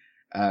 and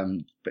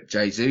but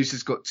Jesus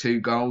has got 2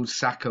 goals.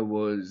 Saka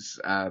was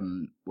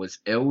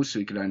ill, so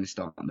he could only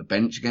start on the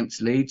bench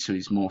against Leeds, so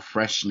he's more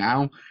fresh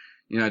now.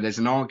 There's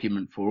an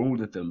argument for all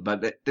of them,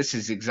 but this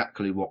is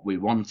exactly what we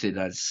wanted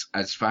as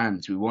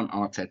fans. We want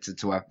Arteta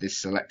to have this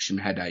selection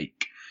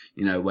headache,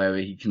 where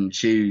he can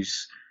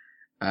choose.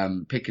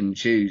 Pick and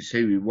choose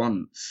who he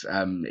wants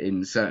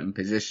in certain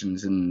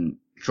positions, and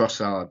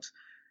Trossard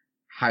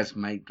has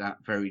made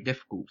that very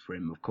difficult for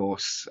him. Of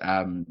course,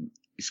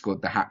 he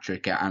scored the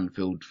hat-trick at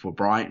Anfield for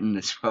Brighton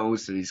as well,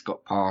 so he's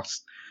got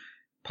past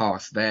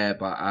there.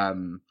 But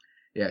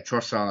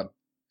Trossard,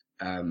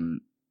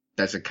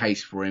 there's a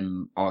case for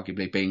him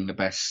arguably being the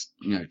best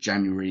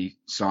January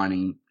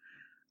signing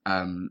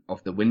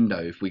of the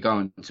window. If we go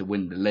on to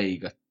win the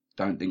league, I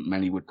don't think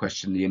many would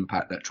question the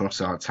impact that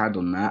Trossard's had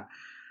on that.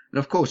 And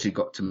of course, you've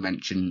got to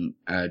mention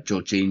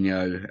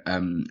Jorginho,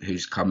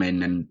 who's come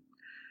in and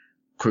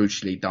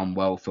crucially done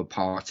well for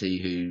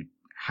Partey, who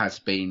has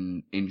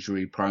been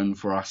injury prone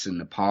for us in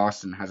the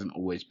past and hasn't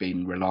always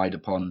been relied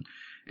upon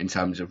in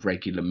terms of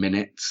regular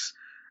minutes.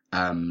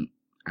 And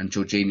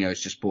Jorginho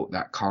has just brought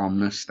that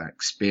calmness, that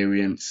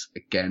experience.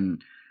 Again,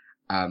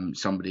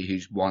 somebody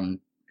who's won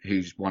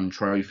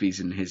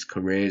trophies in his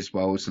career as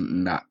well,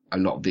 something that a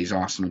lot of these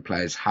Arsenal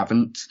players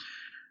haven't.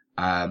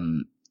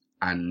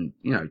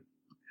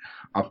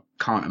 I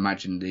can't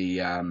imagine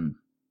the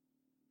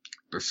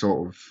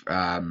sort of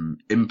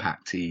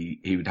impact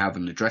he would have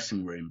in the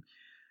dressing room.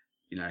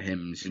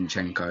 Him,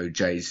 Zinchenko,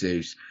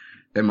 Jesus,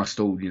 they must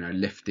all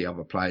lift the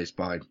other players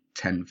by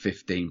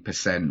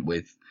 10-15%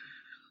 with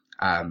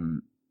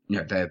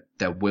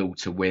their will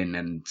to win,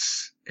 and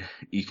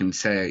you can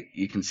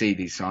see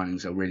these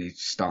signings are really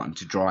starting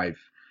to drive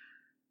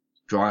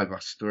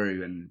us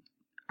through, and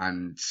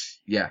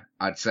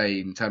I'd say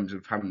in terms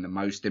of having the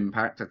most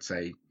impact, I'd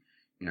say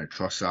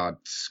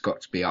Trossard's got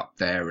to be up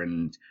there,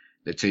 and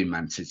the 2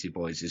 Man City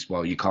boys as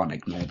well. You can't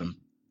ignore them.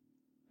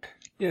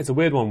 Yeah, it's a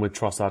weird one with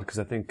Trossard because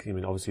I think,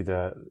 obviously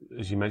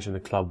as you mentioned, the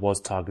club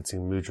was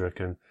targeting Mudryk,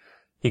 and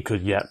he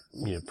could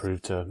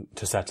prove to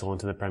settle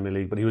into the Premier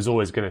League, but he was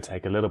always going to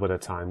take a little bit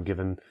of time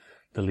given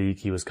the league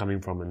he was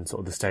coming from and sort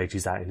of the stage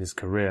he's at in his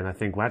career. And I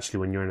think actually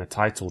when you're in a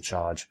title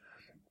charge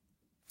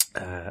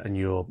and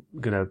you're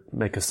going to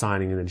make a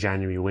signing in the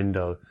January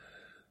window,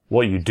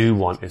 what you do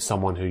want is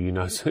someone who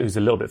who's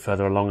a little bit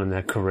further along in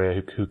their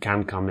career, who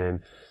can come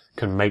in,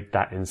 can make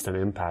that instant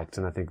impact.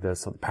 And I think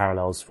there's sort of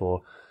parallels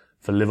for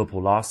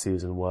Liverpool last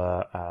season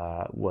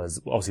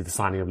was obviously the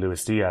signing of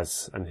Luis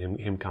Diaz and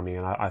him coming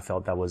in. I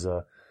felt that was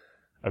a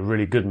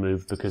really good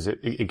move because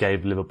it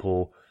gave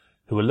Liverpool,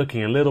 who were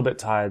looking a little bit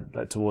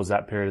tired towards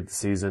that period of the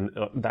season,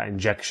 that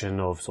injection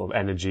of sort of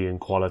energy and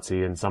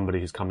quality, and somebody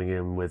who's coming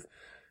in with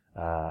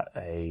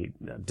a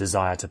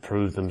desire to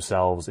prove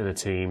themselves in a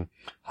team,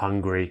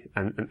 hungry,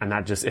 and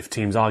that just, if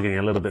teams are getting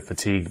a little bit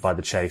fatigued by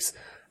the chase,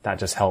 that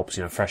just helps,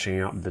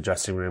 freshening up the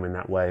dressing room in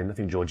that way. And I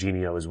think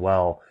Jorginho as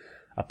well,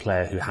 a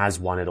player who has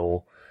won it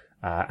all,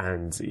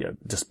 and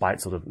despite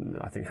sort of,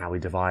 I think how he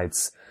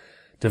divides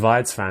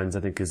fans,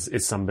 I think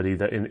is somebody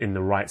that in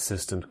the right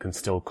system can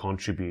still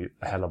contribute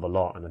a hell of a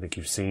lot. And I think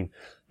you've seen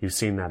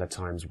that at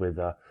times with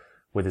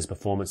his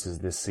performances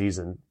this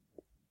season.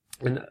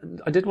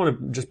 And I did want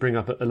to just bring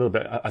up a little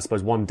bit, I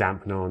suppose one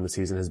dampener on the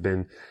season has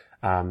been,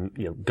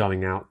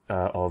 going out,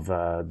 of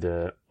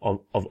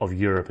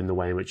Europe in the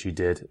way in which you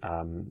did,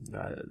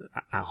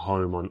 at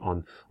home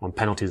on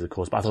penalties, of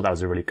course. But I thought that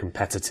was a really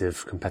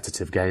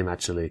competitive game,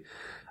 actually,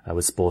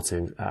 with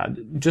Sporting.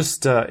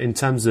 Just, in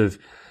terms of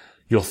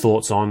your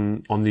thoughts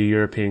on the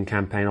European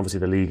campaign,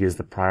 obviously the league is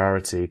the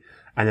priority.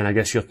 And then I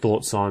guess your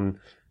thoughts on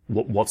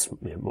what's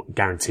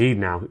guaranteed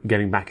now,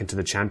 getting back into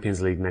the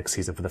Champions League next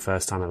season for the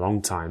first time in a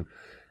long time.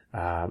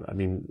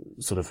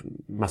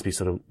 Must be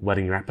sort of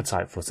whetting your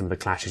appetite for some of the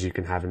clashes you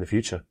can have in the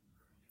future.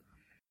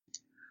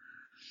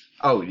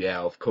 Oh yeah,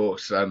 of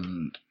course.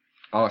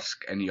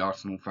 Ask any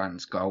Arsenal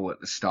fans' goal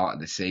at the start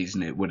of the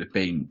season, it would have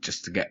been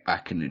just to get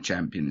back in the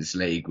Champions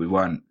League. We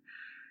weren't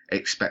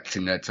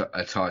expecting a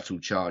title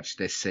charge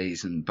this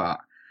season, but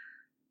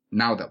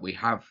now that we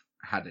have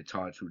had a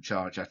title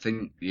charge, I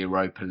think the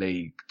Europa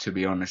League, to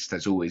be honest,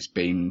 has always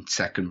been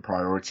second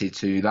priority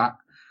to that.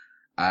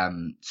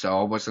 So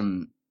I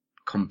wasn't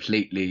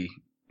completely,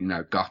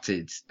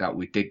 gutted that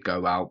we did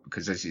go out,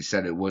 because as you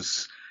said, it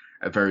was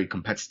a very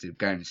competitive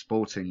game.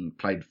 Sporting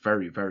played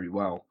very, very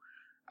well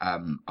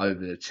over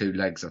the 2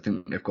 legs. I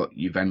think they've got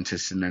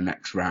Juventus in the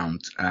next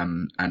round,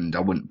 and I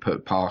wouldn't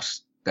put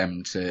past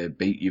them to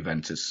beat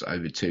Juventus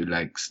over 2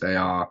 legs. They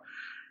are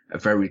a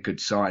very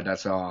good side,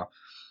 as are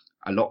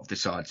a lot of the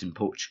sides in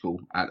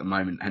Portugal at the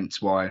moment.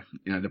 Hence why,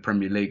 the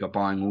Premier League are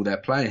buying all their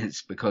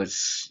players,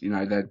 because,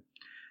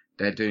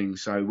 they're doing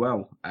so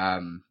well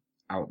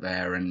out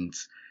there. And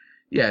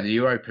yeah, the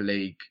Europa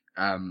League,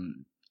 I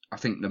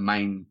think the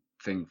main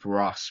thing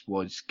for us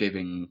was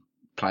giving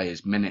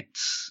players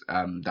minutes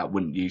that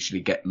wouldn't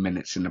usually get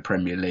minutes in the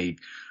Premier League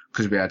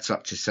because we had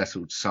such a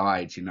settled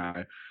side.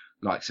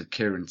 Likes of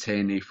Kieran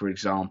Tierney, for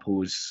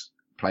example, has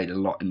played a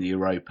lot in the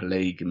Europa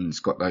League and has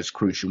got those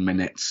crucial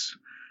minutes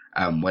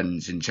when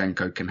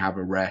Zinchenko can have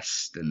a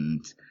rest,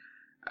 and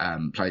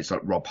players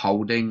like Rob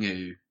Holding,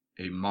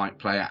 who might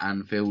play at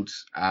Anfield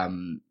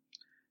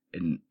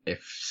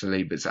if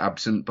Saliba's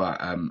absent, but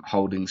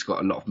Holding's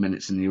got a lot of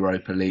minutes in the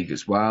Europa League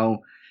as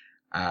well.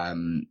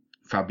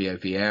 Fabio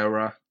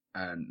Vieira,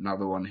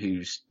 another one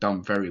who's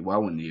done very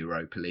well in the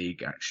Europa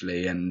League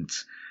actually, and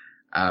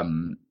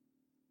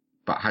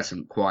but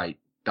hasn't quite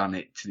done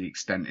it to the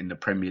extent in the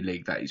Premier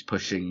League that he's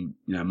pushing,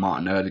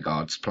 Martin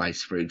Odegaard's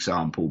place, for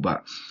example.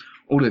 But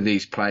all of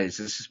these players,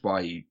 this is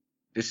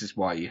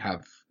why you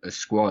have a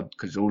squad,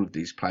 because all of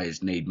these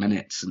players need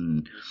minutes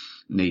and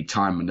need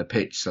time on the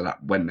pitch, so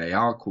that when they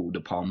are called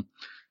upon,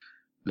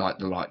 like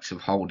the likes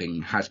of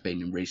Holding has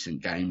been in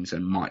recent games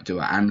and might do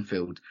at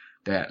Anfield,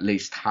 they at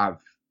least have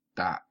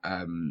that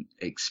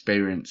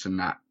experience and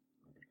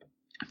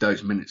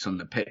those minutes on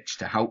the pitch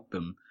to help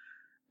them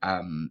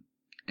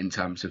in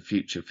terms of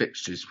future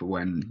fixtures for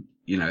when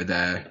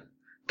their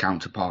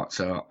counterparts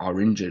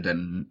are injured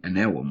and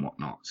ill and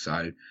whatnot.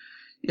 So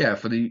yeah,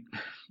 for the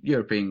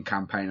European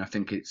campaign, I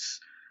think it's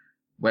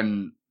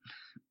when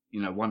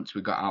once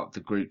we got out of the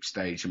group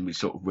stage and we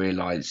sort of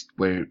realised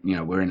we're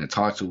in a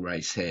title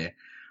race here,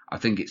 I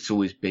think it's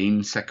always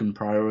been second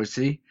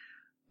priority.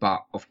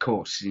 But of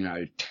course,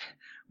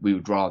 we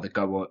would rather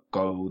go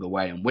all the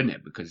way and win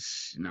it,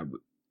 because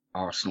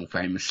Arsenal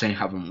famously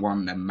haven't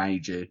won a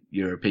major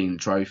European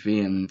trophy,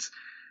 and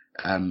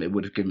it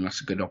would have given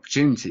us a good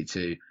opportunity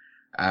to.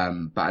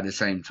 But at the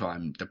same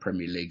time, the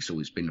Premier League's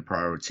always been a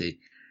priority,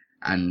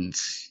 and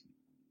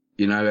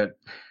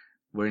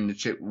we're in the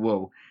chip.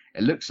 Well,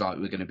 it looks like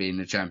we're going to be in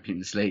the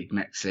Champions League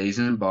next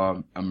season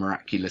by a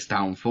miraculous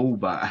downfall.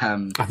 But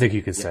I think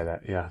you can say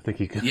that. Yeah, I think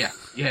you can. Yeah.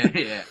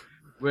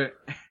 We're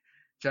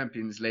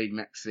Champions League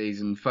next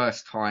season,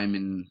 first time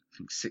in I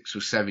think 6 or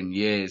 7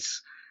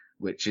 years,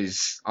 which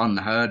is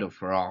unheard of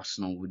for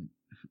Arsenal.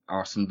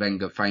 Arsene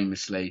Wenger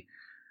famously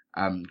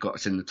got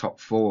us in the top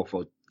 4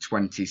 for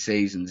 20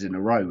 seasons in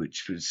a row,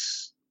 which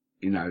was,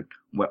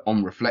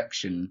 on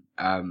reflection,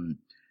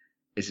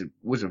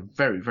 was a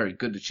very, very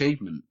good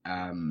achievement.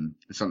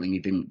 Something he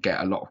didn't get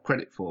a lot of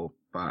credit for.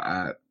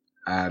 But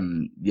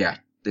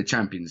the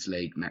Champions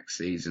League next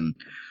season,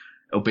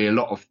 it'll be a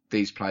lot of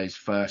these players'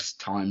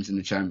 first times in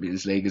the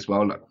Champions League as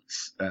well. Like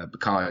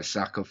Bukayo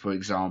Saka, for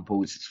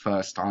example, it's his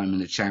first time in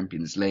the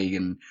Champions League,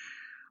 and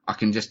I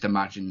can just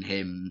imagine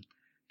him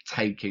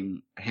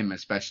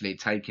especially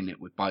taking it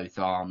with both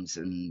arms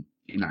and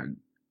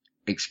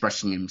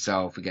expressing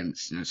himself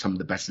against some of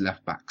the best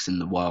left backs in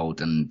the world.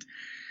 And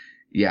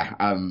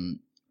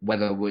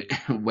whether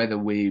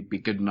we be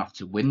good enough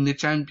to win the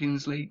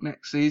Champions League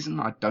next season,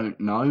 I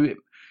don't know.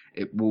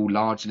 It will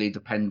largely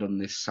depend on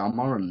this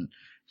summer and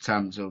in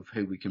terms of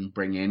who we can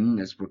bring in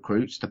as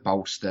recruits to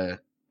bolster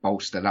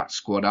that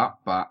squad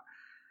up. But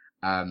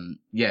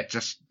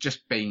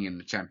just being in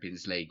the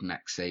Champions League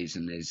next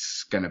season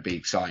is going to be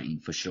exciting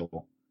for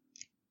sure.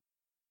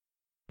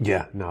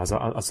 Yeah, no, I was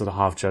sort of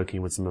half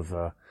joking with some of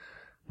my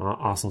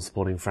Arsenal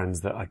supporting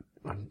friends that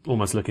I'm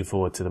almost looking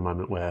forward to the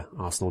moment where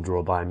Arsenal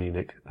draw Bayern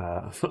Munich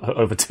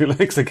over 2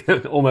 legs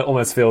again.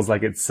 Almost feels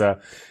like it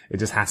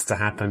just has to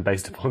happen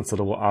based upon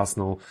sort of what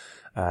Arsenal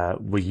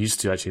we're used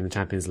to actually in the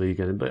Champions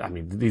League. But I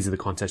mean, these are the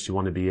contests you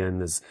want to be in.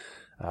 There's,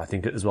 I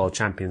think as well,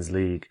 Champions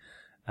League,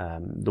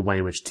 the way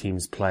in which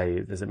teams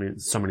play.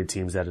 So many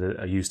teams that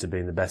are used to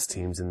being the best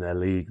teams in their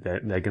league.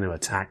 They're going to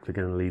attack. They're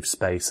going to leave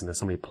space. And there's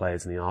so many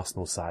players in the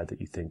Arsenal side that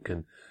you think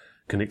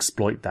can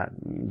exploit that,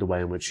 the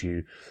way in which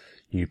you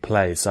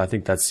play. So I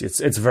think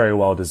it's very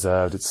well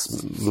deserved. It's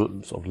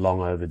sort of long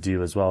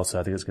overdue as well. So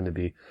I think it's going to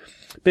be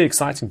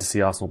exciting to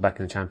see Arsenal back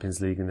in the Champions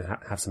League and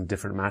have some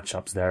different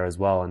matchups there as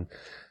well. And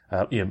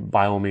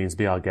by all means,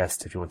 be our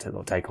guest if you want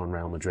to take on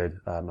Real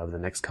Madrid over the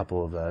next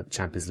couple of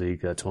Champions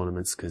League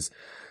tournaments, because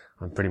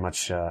I'm pretty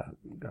much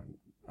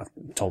I've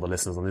told the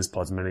listeners on this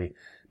pod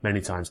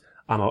many times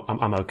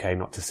I'm okay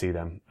not to see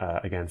them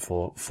again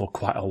for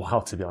quite a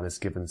while, to be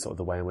honest, given sort of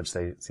the way in which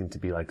they seem to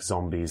be like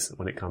zombies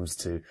when it comes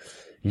to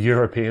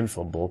European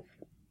football.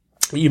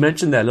 You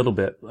mentioned there a little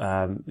bit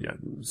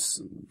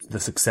the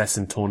success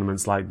in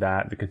tournaments like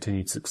that. The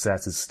continued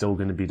success is still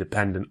going to be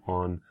dependent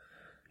on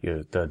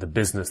the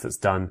business that's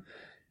done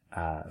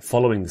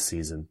following the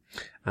season.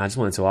 And I just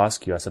wanted to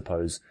ask you, I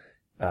suppose,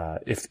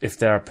 if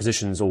there are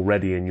positions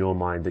already in your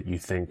mind that you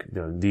think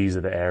these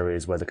are the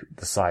areas where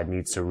the side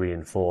needs to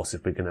reinforce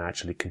if we're going to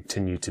actually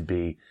continue to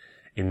be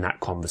in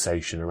that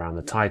conversation around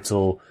the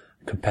title,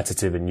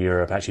 competitive in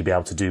Europe, actually be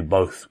able to do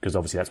both, because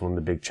obviously that's one of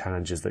the big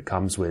challenges that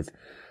comes with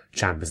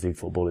Champions League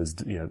football is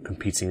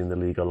competing in the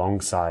league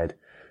alongside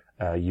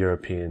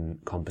European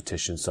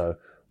competition. So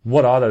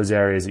what are those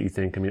areas that you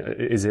think? I mean,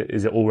 is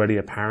it already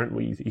apparent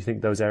what you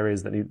think those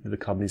areas that the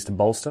club needs to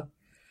bolster?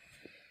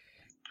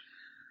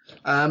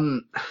 I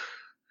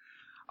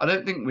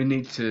don't think we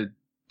need to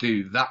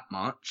do that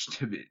much,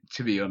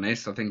 to be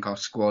honest. I think our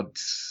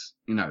squad's,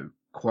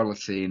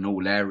 quality in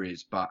all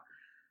areas, but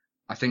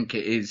I think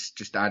it is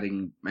just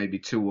adding maybe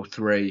 2 or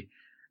 3,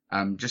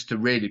 just to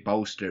really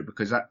bolster it,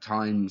 because at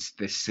times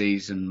this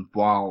season,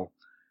 while,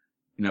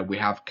 we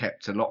have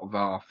kept a lot of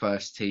our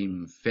first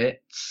team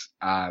fit,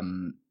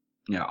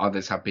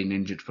 others have been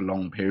injured for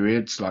long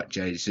periods, like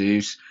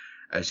Jesus,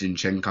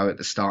 Zinchenko at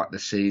the start of the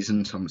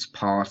season, Thomas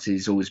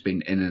Partey's always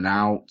been in and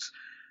out,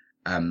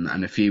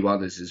 and a few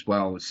others as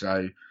well.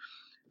 So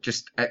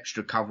just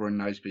extra cover in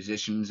those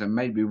positions, and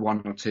maybe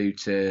 1 or 2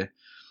 to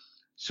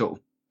sort of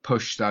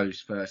push those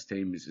first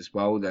teamers as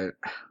well. The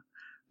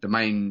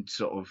main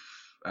sort of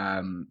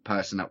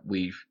person that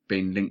we've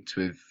been linked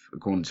with,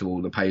 according to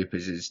all the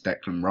papers, is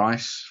Declan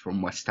Rice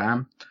from West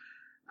Ham,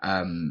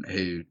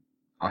 who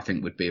I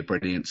think would be a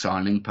brilliant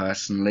signing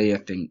personally. I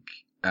think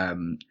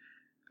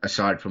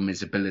aside from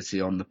his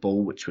ability on the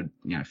ball, which would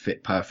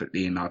fit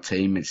perfectly in our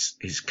team,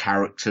 his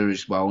character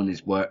as well and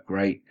his work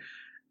rate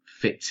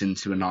fits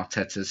into an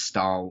Arteta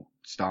style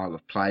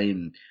of play,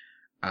 and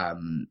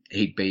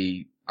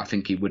I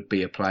think he would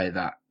be a player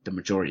that the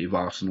majority of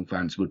Arsenal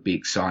fans would be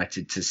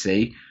excited to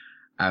see.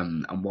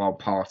 And while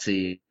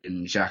Partey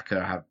and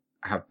Xhaka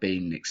have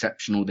been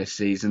exceptional this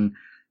season,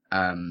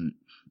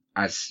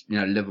 as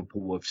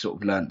Liverpool have sort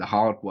of learnt the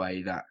hard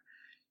way that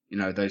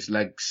those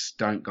legs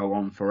don't go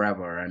on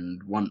forever,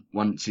 and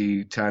once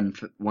you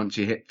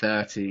hit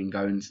 30 and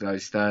go into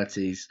those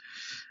 30s,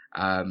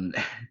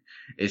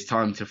 it's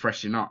time to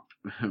freshen up,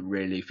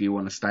 really, if you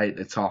want to stay at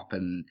the top.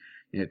 And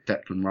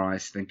Declan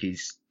Rice, I think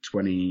he's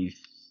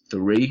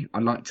 23,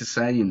 I'd like to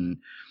say, and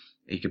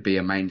he could be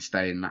a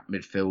mainstay in that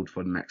midfield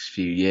for the next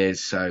few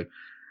years. So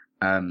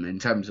in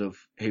terms of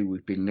who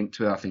we've been linked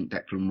with, I think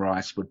Declan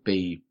Rice would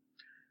be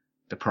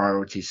the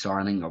priority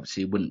signing.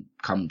 Obviously, it wouldn't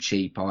come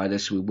cheap either,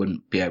 so we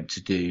wouldn't be able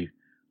to do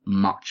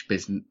much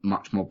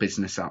more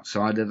business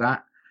outside of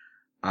that.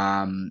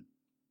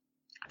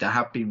 There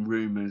have been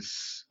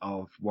rumours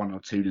of 1 or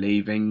 2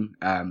 leaving.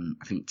 I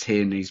think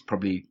Tierney's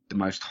probably the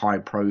most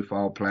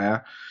high-profile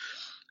player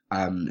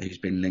who's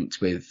been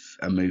linked with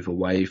a move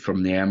away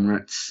from the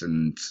Emirates.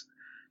 And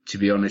to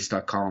be honest,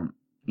 I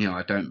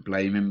don't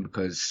blame him,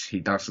 because he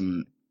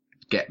doesn't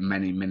get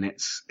many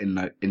minutes in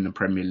the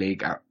Premier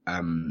League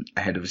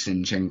ahead of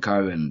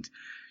Zinchenko, and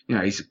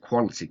he's a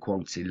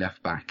quality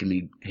left back,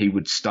 and he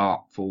would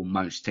start for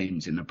most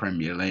teams in the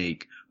Premier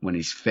League when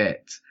he's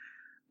fit,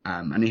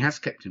 and he has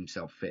kept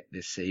himself fit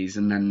this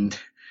season, and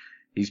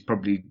he's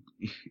probably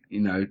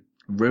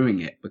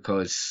ruining it,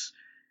 because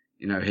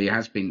he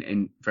has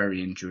been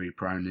very injury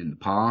prone in the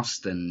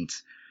past, and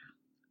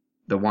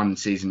the one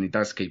season he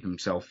does keep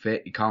himself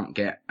fit, he can't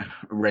get a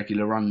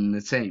regular run in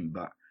the team.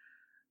 But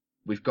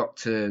we've got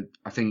to,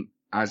 I think,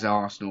 as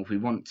Arsenal, if we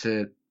want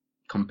to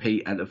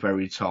compete at the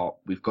very top,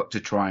 we've got to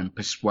try and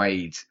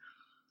persuade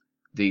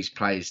these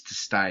players to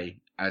stay,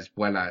 as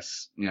well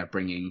as,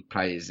 bringing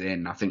players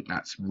in. I think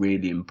that's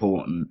really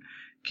important,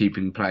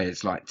 keeping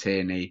players like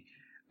Tierney,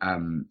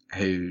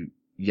 who,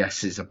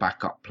 yes, is a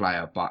backup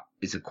player, but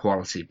is a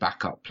quality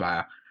backup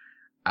player.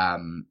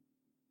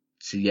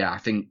 So yeah, I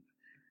think,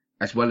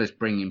 as well as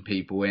bringing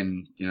people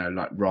in,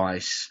 like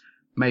Rice,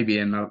 maybe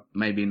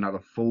another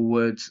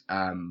forward.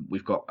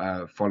 We've got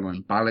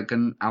following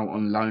Balogun out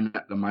on loan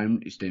at the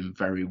moment. He's doing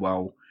very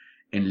well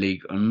in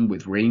League One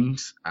with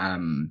Reims.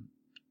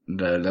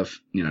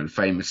 The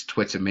famous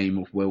Twitter meme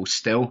of Will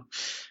Still.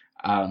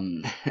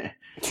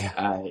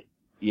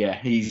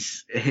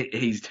 He's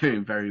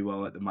doing very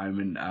well at the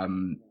moment.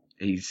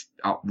 He's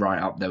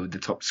right up there with the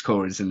top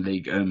scorers in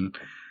League One,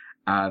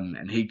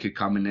 and he could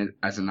come in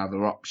as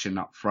another option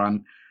up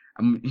front.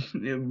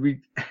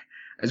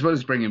 As well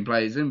as bringing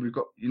players in, we've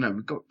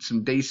got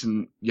some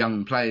decent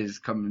young players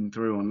coming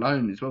through on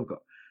loan as well. We've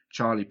got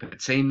Charlie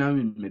Patino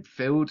in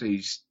midfield,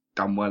 who's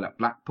done well at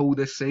Blackpool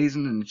this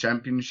season in the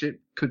Championship.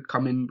 Could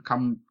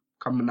come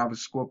another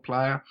squad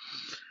player.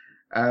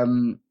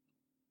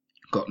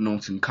 Got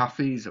Norton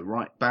Cuffy, he's a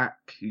right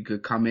back who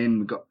could come in.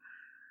 We've got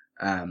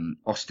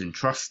Austin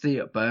Trusty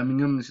at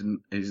Birmingham,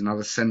 who's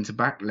another centre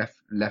back,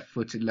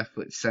 left-footed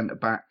centre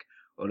back.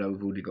 Although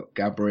we've already got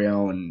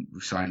Gabriel, and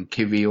we've signed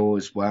Kivior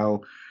as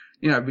well.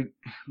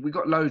 We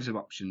got loads of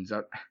options.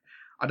 I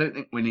don't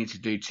think we need to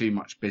do too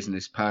much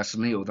business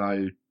personally,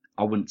 although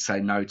I wouldn't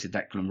say no to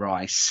Declan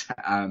Rice.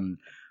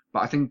 But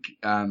I think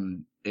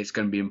it's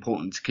going to be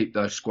important to keep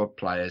those squad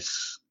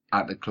players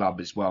at the club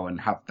as well, and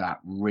have that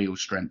real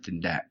strength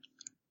and depth.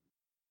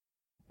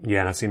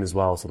 Yeah, and I've seen as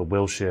well sort of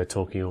Wilshere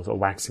talking, or sort of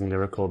waxing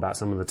lyrical about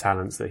some of the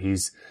talents that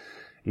he's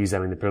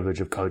having the privilege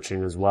of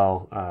coaching as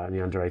well in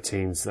the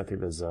under-18s. I think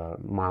there's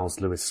Miles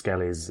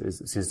Lewis-Skelly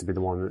seems to be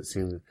the one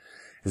that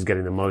is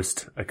getting the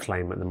most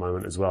acclaim at the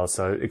moment as well.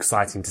 So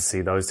exciting to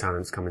see those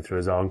talents coming through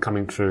as well, and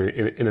coming through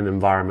in an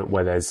environment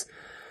where there's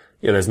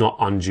not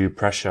undue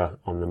pressure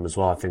on them as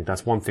well. I think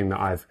that's one thing that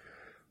I've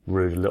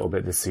rued a little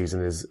bit this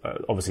season is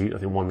obviously I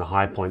think one of the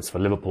high points for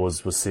Liverpool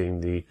was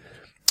seeing the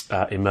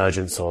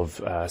emergence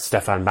of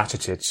Stefan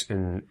Bajcetic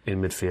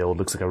in midfield.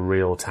 Looks like a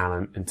real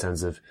talent in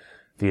terms of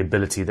the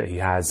ability that he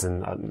has,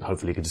 and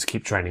hopefully he can just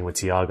keep training with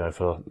Thiago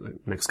for the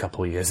next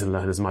couple of years and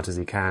learn as much as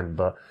he can.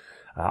 But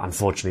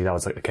unfortunately, that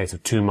was like a case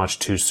of too much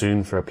too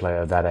soon for a player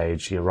of that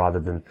age, rather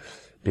than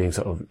being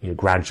sort of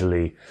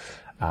gradually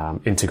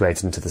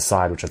integrated into the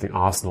side, which I think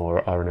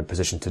Arsenal are in a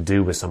position to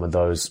do with some of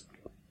those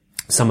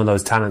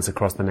talents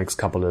across the next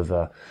couple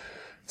of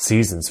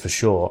seasons for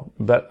sure.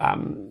 But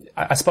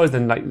I suppose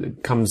then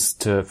it comes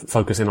to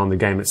focusing on the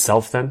game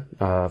itself then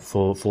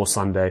for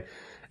Sunday.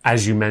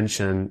 As you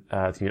mentioned,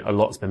 a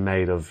lot's been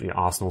made of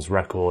Arsenal's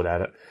record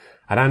at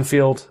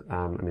Anfield.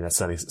 That's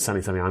certainly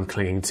something I'm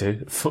clinging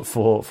to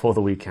for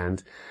the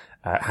weekend.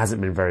 It hasn't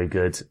been very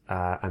good,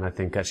 and I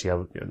think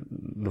actually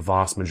the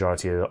vast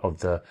majority of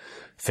the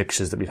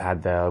fixtures that we've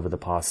had there over the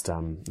past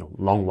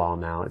long while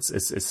now, it's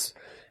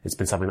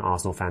been something that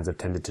Arsenal fans have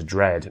tended to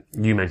dread.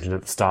 You mentioned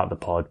at the start of the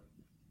pod,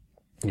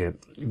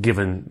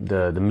 given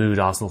the mood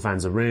Arsenal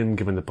fans are in,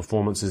 given the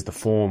performances, the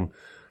form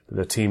that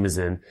the team is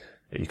in,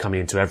 you're coming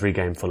into every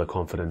game full of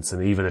confidence,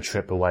 and even a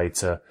trip away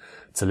to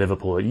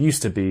Liverpool, it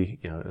used to be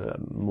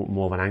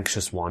more of an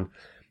anxious one,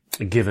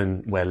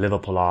 given where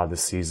Liverpool are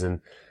this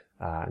season.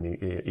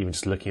 Even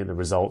just looking at the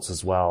results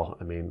as well,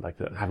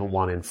 haven't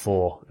won in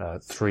 4,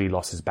 3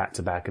 losses back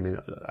to back.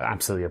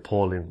 Absolutely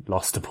appalling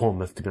loss to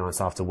Bournemouth, to be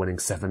honest, after winning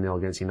 7-0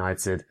 against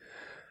United.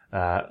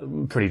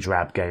 Pretty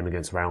drab game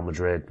against Real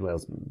Madrid, where it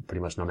was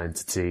pretty much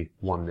non-entity,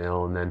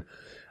 1-0, and then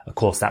of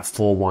course that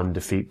 4-1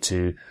 defeat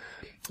to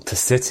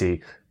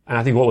City. And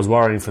I think what was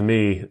worrying for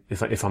me,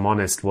 if I'm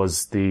honest,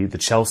 was the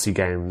Chelsea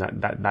game,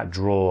 that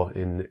draw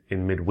in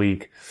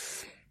midweek.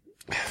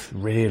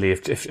 Really,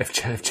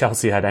 if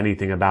Chelsea had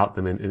anything about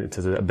them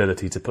into the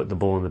ability to put the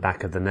ball in the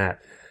back of the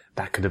net,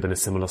 that could have been a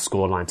similar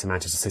scoreline to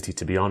Manchester City,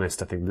 to be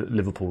honest. I think that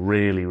Liverpool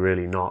really,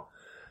 really not,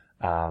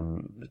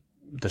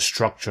 the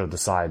structure of the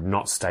side,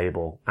 not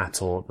stable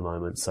at all at the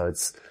moment. So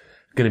it's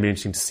going to be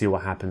interesting to see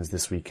what happens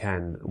this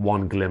weekend.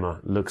 One glimmer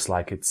looks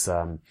like it's,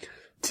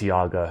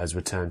 Thiago has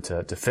returned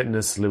to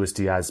fitness. Luis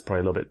Diaz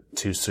probably a little bit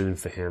too soon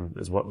for him,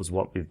 is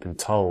what we've been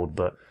told,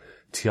 but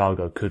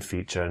Thiago could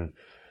feature, and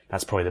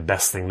that's probably the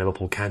best thing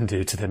Liverpool can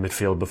do to their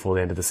midfield before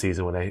the end of the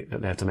season, where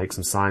they have to make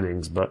some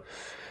signings. But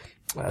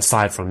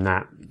aside from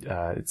that,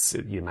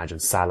 you imagine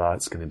Salah,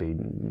 it's going to be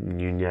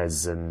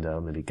Nunez and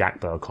maybe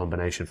Gakpo, a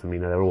combination for me.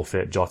 They're all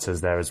fit.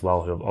 Jota's there as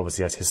well, who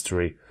obviously has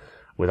history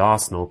with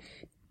Arsenal.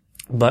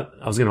 But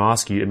I was going to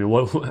ask you,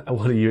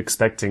 what are you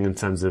expecting in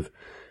terms of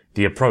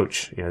the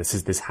approach?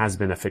 This has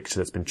been a fixture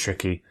that's been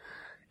tricky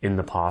in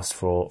the past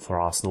for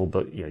Arsenal,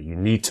 but you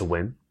need to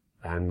win.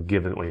 And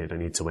given, you don't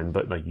need to win,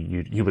 but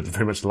you would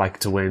very much like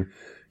to win,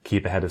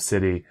 keep ahead of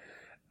City.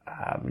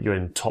 You're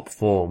in top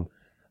form.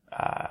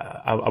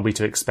 Are we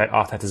to expect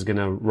Arteta's going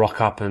to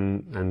rock up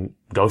and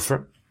go for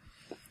it?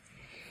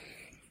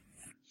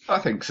 I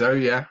think so,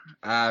 yeah.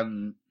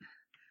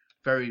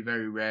 Very,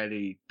 very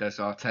rarely does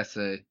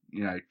Arteta,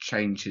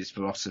 change his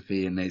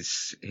philosophy and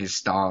his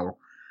style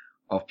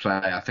of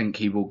play. I think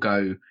he will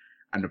go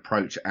and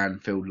approach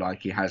Anfield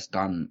like he has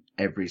done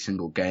every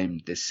single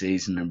game this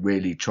season, and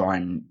really try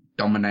and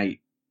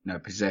dominate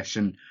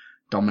possession,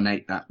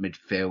 dominate that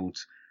midfield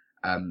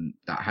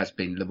that has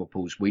been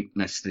Liverpool's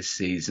weakness this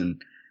season,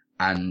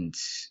 and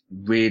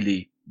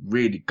really,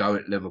 really go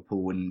at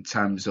Liverpool in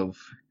terms of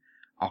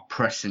our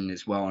pressing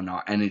as well and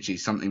our energy.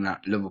 Something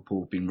that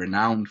Liverpool have been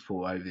renowned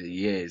for over the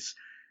years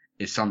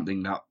is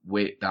something that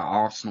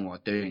Arsenal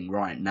are doing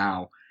right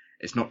now.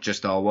 It's not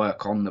just our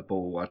work on the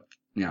ball,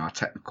 our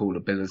technical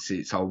ability,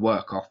 it's our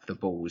work off the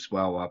ball as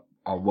well.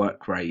 Our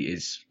work rate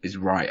is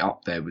right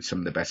up there with some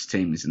of the best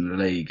teams in the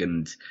league.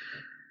 And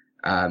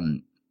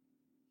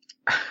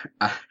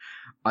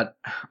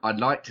I'd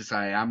like to say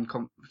I am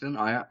confident.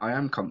 I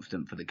am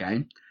confident for the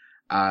game,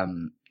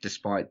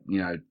 despite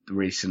the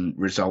recent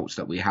results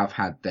that we have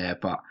had there.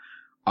 But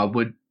I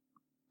would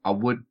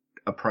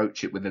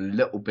approach it with a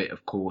little bit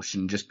of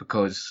caution, just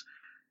because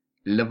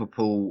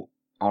Liverpool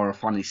are a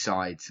funny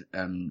side.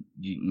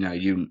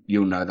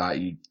 You'll know that.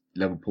 You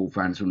Liverpool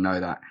fans will know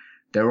that.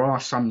 There are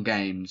some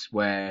games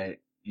where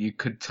you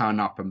could turn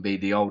up and be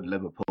the old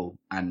Liverpool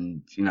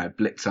and,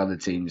 blitz other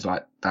teams,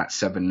 like that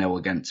 7-0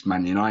 against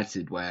Man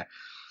United, where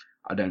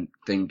I don't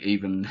think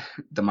even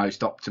the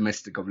most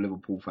optimistic of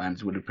Liverpool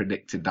fans would have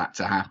predicted that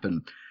to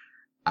happen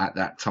at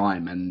that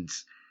time. And,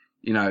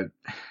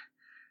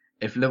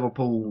 if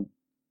Liverpool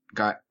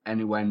got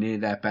anywhere near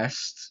their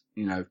best,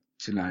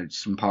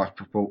 some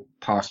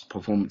past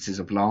performances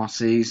of last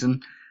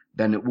season,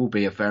 then it will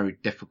be a very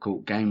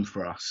difficult game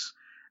for us.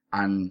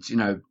 And,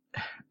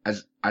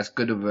 as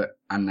good of a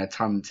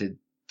talented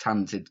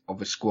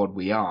of a squad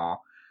we are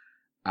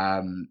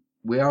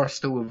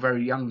still a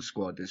very young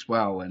squad as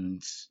well.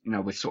 And,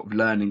 we're sort of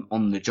learning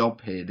on the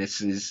job here.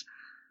 This is,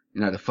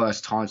 the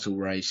first title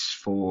race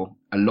for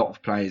a lot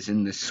of players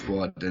in this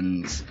squad.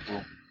 And,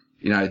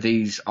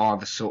 these are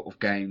the sort of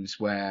games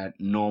where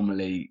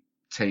normally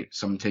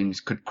some teams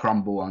could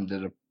crumble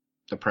under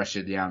the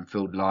pressure of the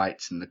Anfield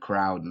lights and the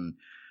crowd. And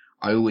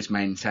I always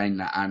maintain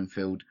that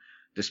Anfield,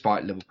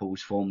 despite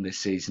Liverpool's form this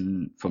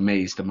season, for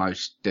me is the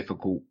most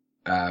difficult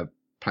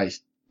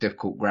place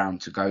difficult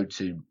ground to go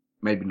to,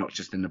 maybe not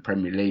just in the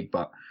Premier League,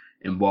 but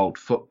in world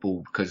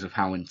football, because of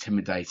how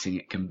intimidating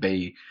it can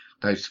be.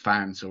 Those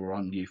fans are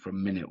on you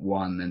from minute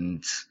one,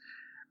 and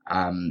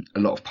a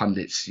lot of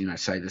pundits,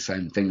 say the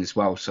same thing as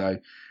well. So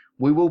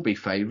we will be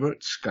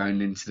favourites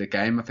going into the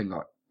game. I think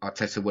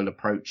Arteta will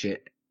approach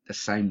it the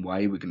same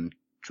way. We're going to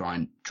try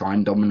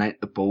and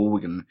dominate the ball. We're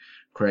going to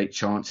create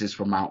chances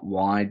from out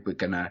wide. We're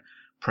going to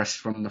press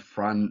from the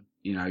front,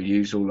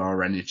 use all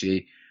our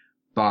energy.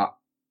 But,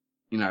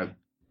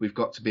 we've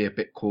got to be a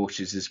bit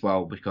cautious as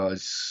well,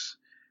 because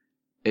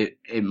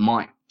it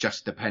might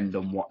just depend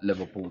on what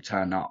Liverpool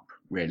turn up,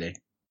 really.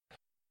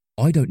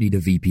 I don't need a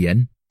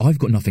VPN. I've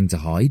got nothing to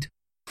hide.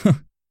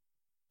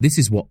 This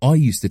is what I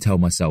used to tell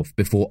myself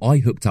before I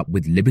hooked up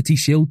with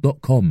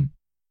LibertyShield.com.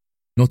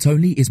 Not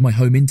only is my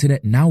home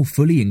internet now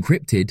fully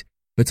encrypted,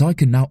 but I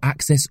can now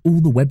access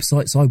all the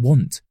websites I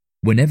want,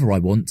 whenever I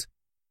want,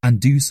 and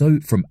do so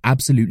from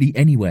absolutely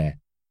anywhere.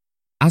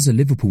 As a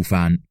Liverpool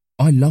fan,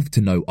 I love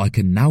to know I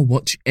can now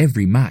watch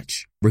every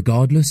match,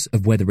 regardless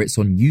of whether it's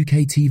on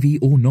UK TV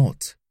or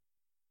not.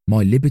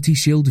 My Liberty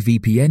Shield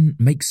VPN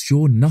makes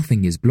sure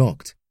nothing is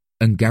blocked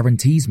and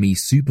guarantees me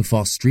super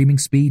fast streaming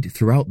speed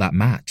throughout that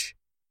match.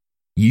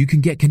 You can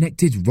get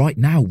connected right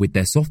now with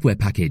their software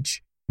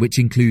package, which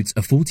includes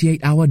a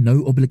 48-hour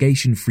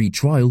no-obligation free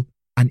trial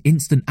and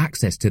instant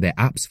access to their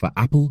apps for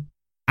Apple,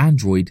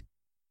 Android,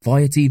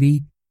 Fire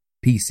TV,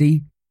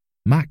 PC,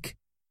 Mac,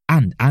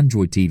 and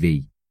Android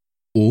TV.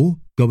 Or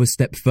go a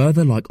step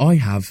further like I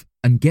have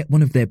and get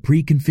one of their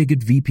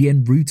pre-configured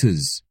VPN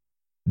routers.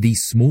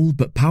 These small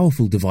but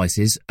powerful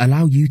devices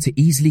allow you to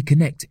easily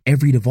connect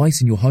every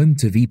device in your home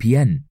to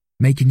VPN,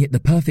 making it the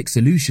perfect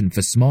solution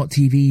for smart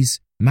TVs,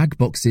 Mag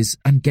boxes,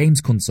 and games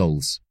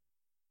consoles.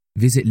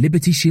 Visit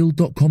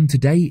LibertyShield.com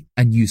today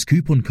and use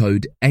coupon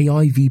code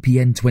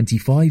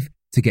AIVPN25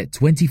 to get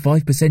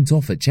 25%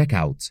 off at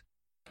checkout.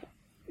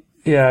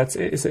 Yeah, it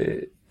is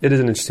an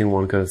interesting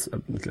one, because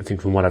I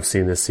think from what I've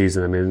seen this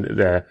season, I mean,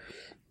 there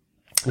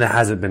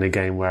hasn't been a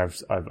game where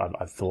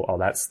I've thought, oh,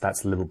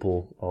 that's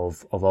Liverpool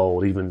of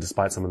old, even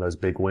despite some of those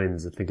big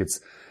wins. I think it's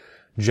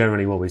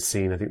generally what we've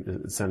seen. I think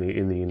certainly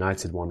in the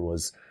United one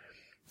was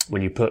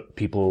when you put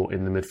people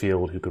in the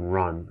midfield who can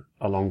run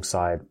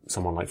alongside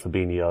someone like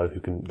Fabinho,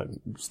 who can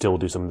still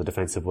do some of the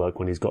defensive work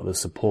when he's got the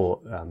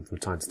support from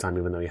time to time,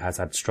 even though he has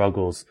had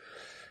struggles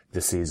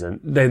this season,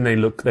 then they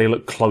look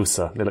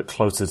closer. They look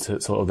closer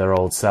to sort of their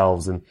old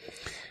selves. And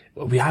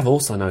we have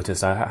also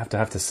noticed, I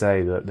have to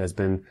say, that there's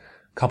been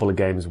a couple of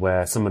games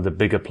where some of the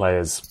bigger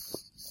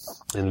players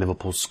in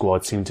Liverpool's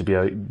squad seem to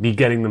be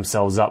getting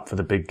themselves up for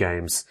the big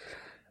games,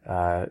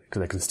 because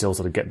they can still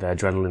sort of get their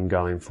adrenaline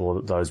going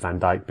for those, Van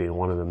Dijk being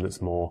one of them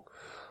that's more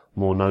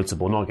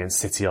notable. Not against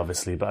City,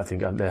 obviously, but I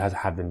think there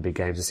have been big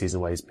games this season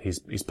where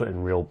he's put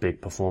in real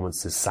big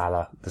performances.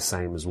 Salah, the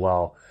same as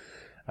well.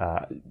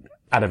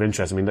 Out of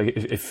interest, I mean, like,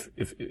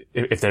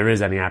 if there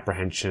is any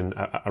apprehension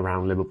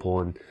around Liverpool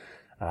and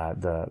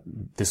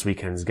this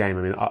weekend's game,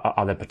 I mean,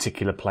 are there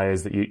particular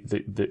players that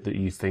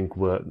you think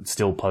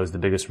still pose the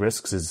biggest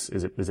risks? Is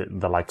it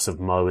the likes of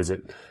Mo? Is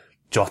it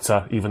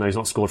Jota, even though he's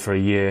not scored for a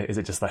year? Is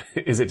it just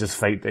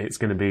fate that it's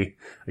going to be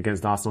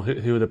against Arsenal?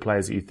 Who are the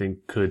players that you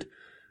think could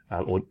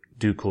or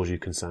do cause you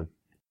concern?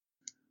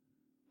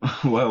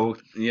 Well,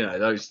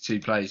 those two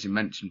players you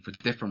mentioned for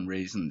different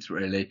reasons,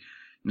 really.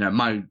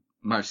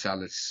 Mo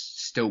Salah's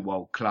still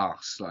world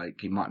class. Like,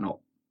 he might not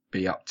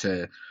be up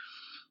to,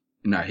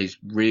 his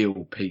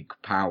real peak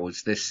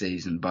powers this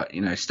season, but,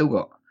 still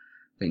got,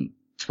 I think,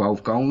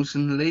 12 goals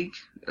in the league.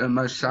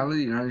 Mo Salah,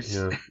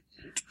 Yeah.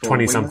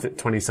 20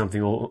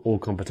 something all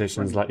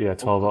competitions,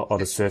 12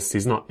 odd assists.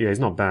 He's not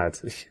bad.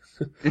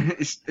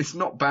 It's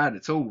not bad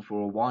at all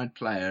for a wide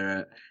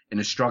player in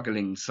a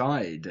struggling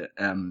side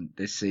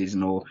this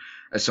season, or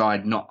a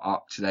side not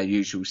up to their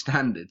usual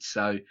standards.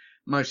 So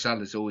Mo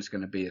Salah's always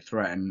going to be a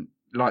threat, and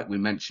like we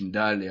mentioned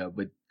earlier,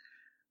 with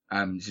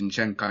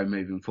Zinchenko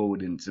moving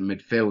forward into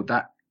midfield,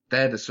 that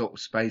they're the sort of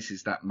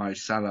spaces that Mo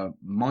Salah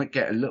might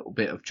get a little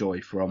bit of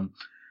joy from.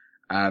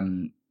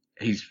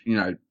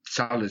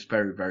 Salah's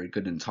very, very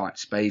good in tight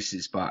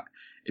spaces, but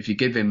if you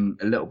give him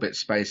a little bit of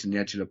space in the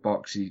edge of the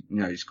box,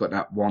 he's got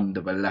that wand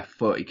of a left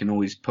foot. He can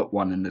always put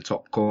one in the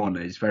top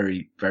corner. He's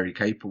very, very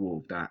capable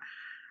of that.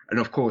 And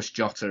of course,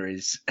 Jota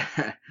is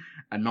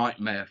a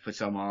nightmare for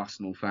some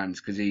Arsenal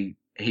fans, because he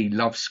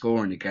loves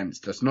scoring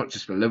against us, not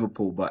just for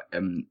Liverpool, but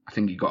I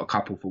think he got a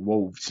couple for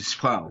Wolves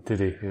as well. Did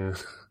he? Yeah.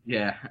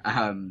 Yeah.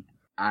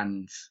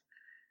 And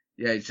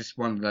yeah, he's just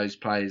one of those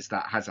players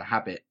that has a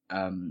habit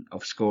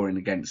of scoring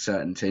against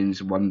certain teams,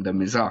 and one of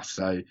them is us.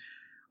 So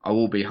I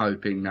will be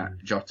hoping that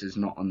Jota's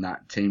not on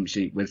that team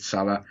sheet with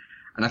Salah.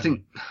 And I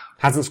think...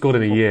 Hasn't scored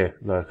in a year,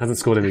 though. Hasn't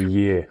scored in a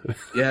year.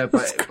 Yeah,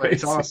 but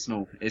it's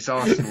Arsenal. It's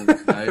Arsenal,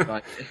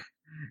 Like,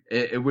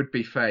 it would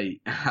be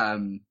fate.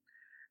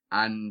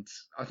 And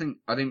I think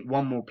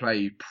one more player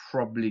you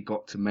probably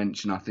got to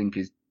mention, I think,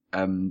 is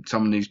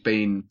someone who's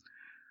been,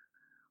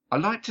 I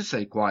like to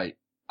say, quite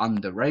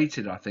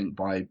underrated, I think,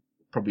 by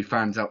probably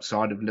fans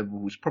outside of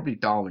Liverpool, is probably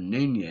Darwin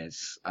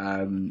Núñez.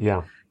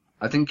 Yeah.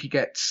 I think he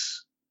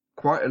gets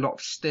quite a lot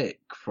of stick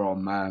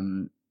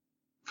from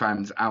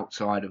fans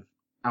outside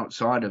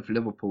of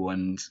Liverpool,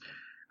 and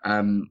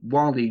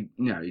while he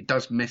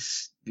does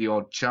miss the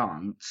odd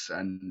chance,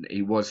 and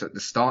he was at the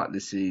start of the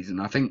season,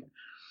 I think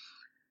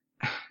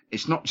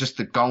it's not just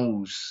the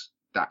goals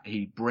that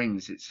he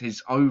brings; it's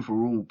his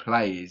overall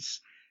play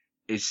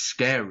is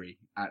scary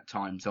at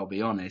times. I'll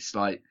be honest.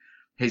 Like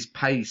his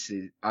pace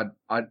is,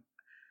 I'd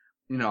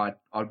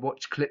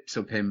watch clips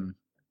of him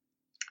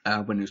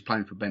when he was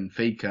playing for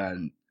Benfica,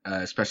 and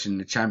especially in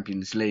the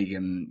Champions League,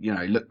 and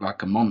he looked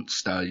like a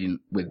monster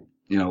with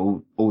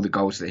all the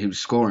goals that he was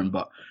scoring.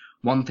 But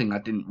one thing I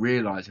didn't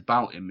realise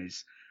about him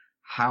is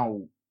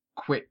how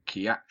quick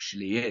he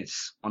actually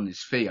is on his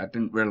feet. I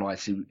didn't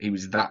realise he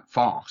was that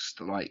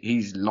fast. Like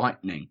he's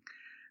lightning.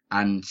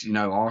 And,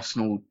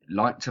 Arsenal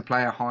like to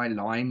play a high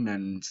line,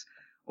 and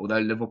although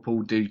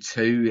Liverpool do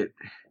too,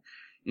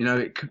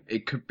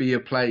 it could be a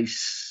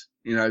place,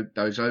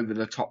 those over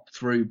the top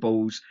through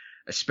balls,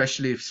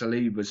 especially if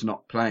Saliba's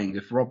not playing.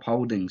 If Rob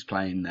Holding's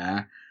playing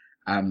there,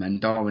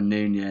 and Darwin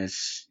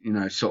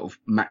Núñez, sort of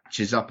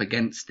matches up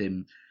against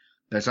him,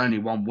 there's only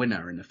one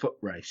winner in the foot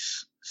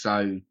race.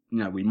 So,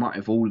 we might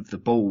have all of the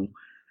ball,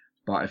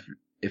 but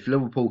if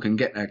Liverpool can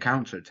get their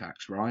counter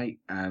attacks right,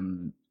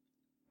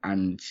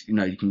 and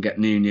you can get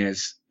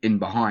Núñez in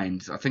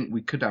behind, I think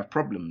we could have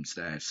problems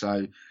there.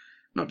 So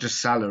not just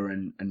Salah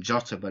and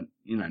Jota, but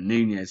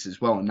Núñez as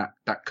well, and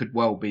that could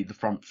well be the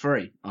front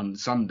three on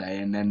Sunday,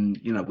 and then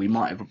we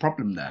might have a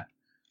problem there.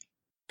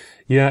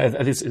 Yeah,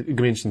 it's going to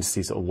be interesting to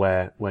see sort of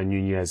where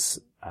Núñez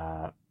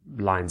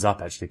lines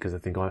up actually, because I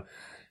think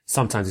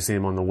sometimes you see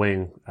him on the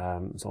wing,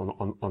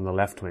 so on the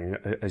left wing,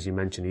 as you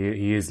mentioned.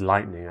 He is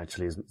lightning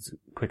actually. He's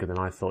quicker than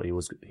I thought he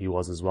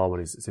was as well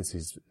since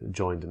he's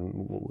joined, and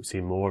we've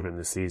seen more of him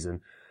this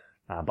season.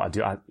 But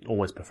I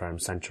always prefer him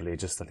centrally.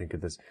 Just I think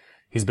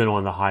he's been one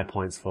of the high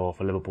points for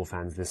Liverpool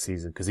fans this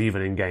season, because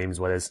even in games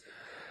where it's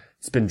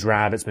been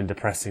drab, it's been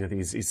depressing, I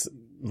think he's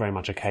very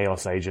much a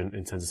chaos agent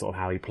in terms of sort of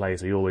how he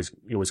plays. So he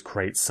always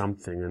creates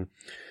something. And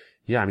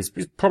yeah, he's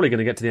probably going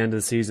to get to the end of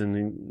the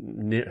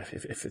season.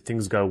 If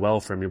things go well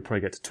for him, he'll probably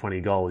get to 20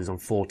 goals. He's on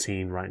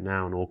 14 right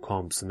now in all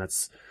comps, and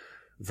that's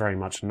very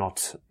much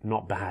not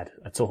bad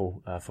at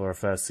all for a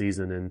first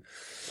season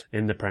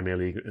in the Premier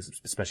League,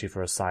 especially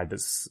for a side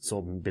that's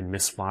sort of been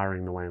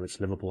misfiring the way in which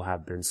Liverpool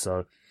have been.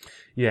 So,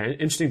 yeah,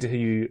 interesting to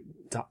hear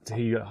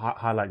you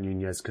highlight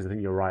Núñez, because I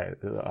think you're right.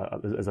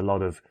 There's a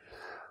lot of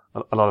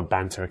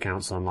banter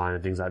accounts online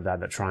and things like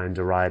that try and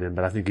deride him,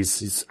 but I think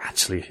he's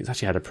actually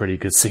had a pretty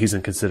good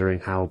season considering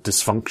how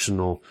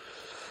dysfunctional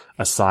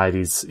a side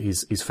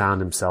he's found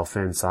himself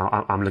in. So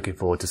I'm looking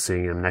forward to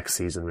seeing him next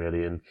season,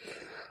 really, in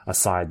a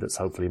side that's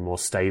hopefully more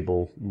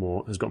stable,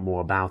 has got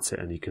more about it,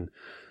 and he can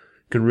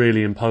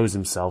really impose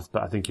himself.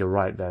 But I think you're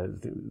right there.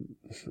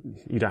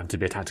 You don't have to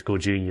be a tactical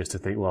genius to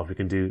think, well, if we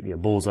can do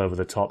balls over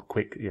the top,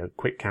 quick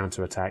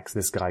counter attacks,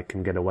 this guy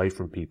can get away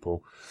from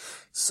people.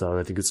 So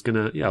I think it's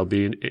it'll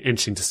be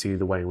interesting to see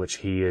the way in which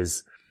he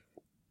is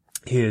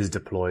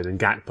deployed. And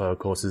Gakpo, of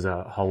course, is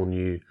a whole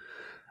new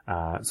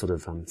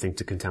thing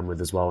to contend with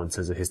as well in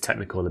terms of his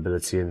technical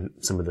ability and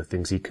some of the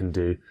things he can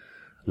do.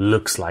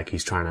 Looks like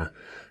he's trying to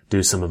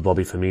do some of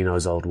Bobby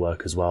Firmino's old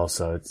work as well.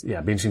 So it's,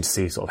 it'd be interesting to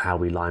see sort of how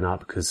we line up,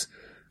 because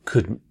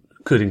could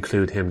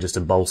include him just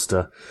to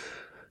bolster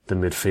the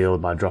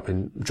midfield by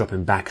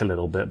dropping back a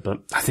little bit.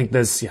 But I think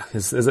there's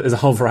a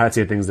whole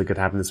variety of things that could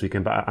happen this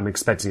weekend, but I'm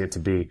expecting it to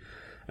be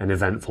an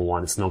eventful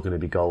one. It's not going to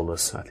be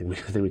goalless. I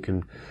think we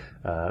can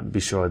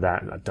be sure of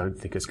that. I don't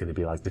think it's going to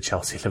be like the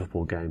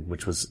Chelsea-Liverpool game,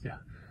 which was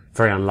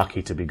very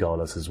unlucky to be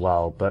goalless as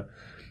well. But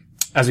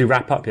as we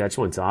wrap up here, I just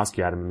wanted to ask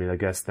you, Adam, I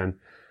guess then,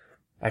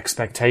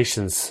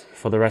 expectations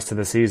for the rest of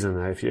the season.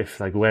 If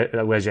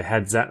where's your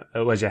head at?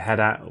 Where's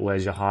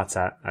your heart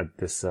at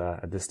this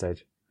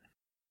stage?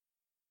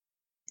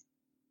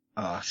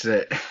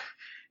 So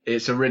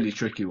it's a really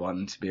tricky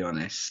one, to be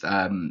honest.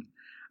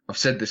 I've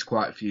said this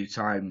quite a few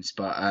times,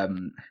 but I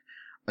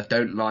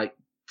don't like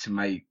to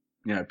make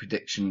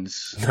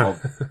predictions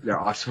of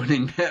us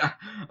winning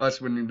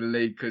the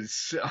league,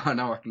 because I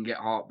know I can get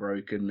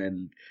heartbroken,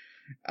 and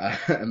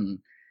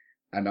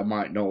I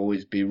might not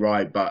always be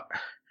right. But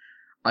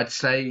I'd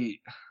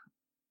say,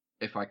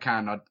 if I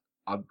can,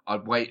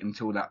 I'd wait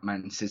until that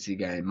Man City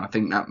game. I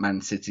think that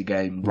Man City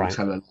game will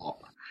tell a lot.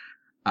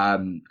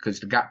 Because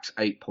the gap's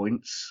 8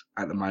 points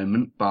at the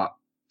moment, but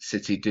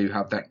City do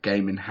have that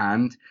game in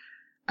hand,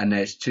 and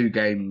there's 2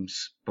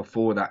 games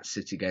before that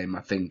City game,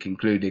 I think,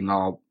 including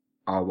our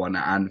one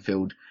at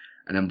Anfield,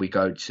 and then we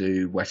go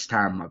to West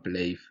Ham, I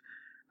believe,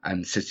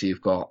 and City have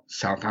got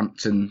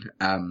Southampton,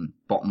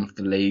 bottom of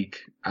the league.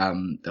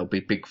 They'll be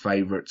big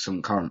favourites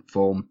on current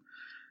form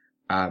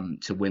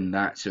to win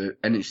that. So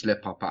any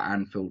slip up at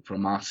Anfield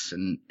from us,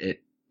 and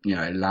it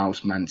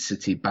allows Man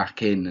City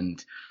back in.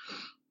 And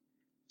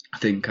I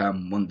think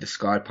one of the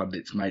Sky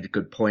pundits made a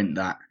good point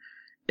that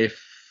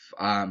if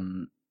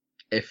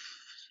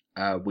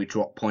we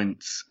drop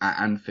points at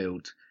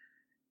Anfield,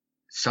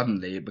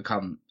 suddenly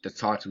the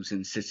title's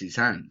in City's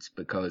hands,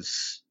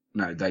 because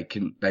they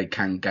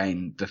can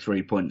gain the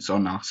 3 points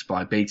on us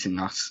by beating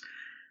us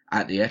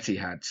at the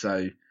Etihad.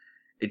 So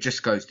it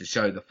just goes to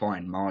show the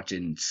fine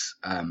margins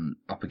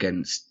up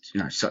against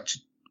such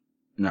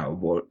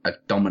a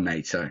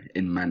dominator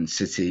in Man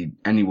City.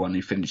 Anyone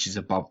who finishes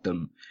above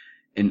them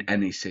in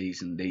any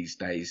season these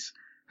days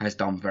has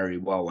done very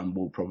well and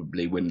will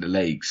probably win the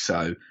league.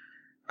 So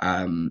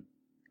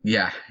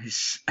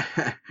it's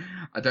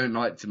I don't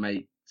like to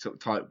make sort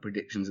of tight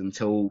predictions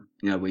until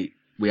we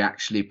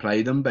actually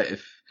play them. But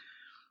if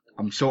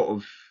I'm sort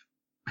of,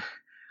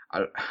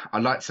 I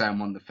like to say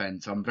I'm on the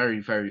fence. I'm very,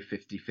 very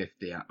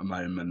 50-50 at the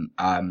moment.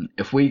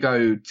 If we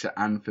go to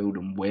Anfield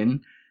and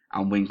win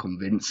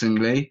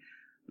convincingly,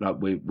 like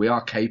we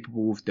are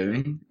capable of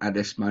doing at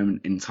this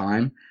moment in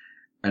time,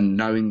 and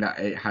knowing that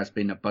it has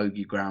been a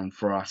bogey ground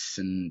for us,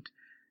 and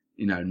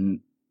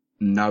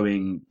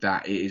knowing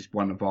that it is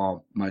one of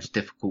our most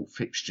difficult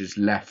fixtures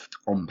left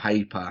on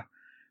paper,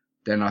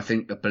 then I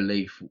think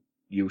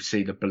you'll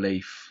see the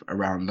belief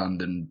around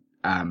London,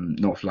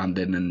 North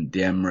London and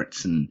the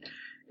Emirates, and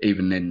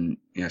even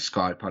in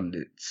Sky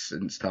pundits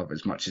and stuff,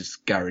 as much as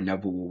Gary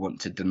Neville will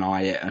want to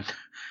deny it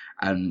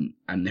and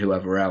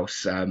whoever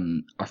else, I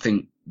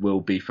think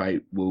will be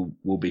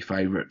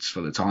favourites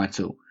for the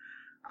title.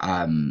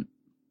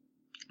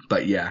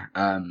 But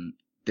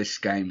this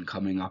game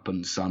coming up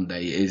on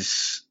Sunday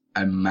is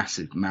a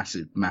massive,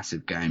 massive,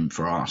 massive game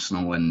for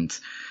Arsenal, and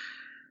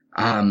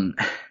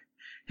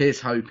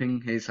here's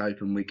hoping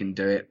we can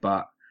do it.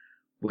 But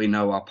we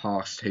know our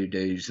past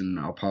hoodoos and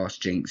our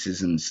past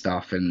jinxes and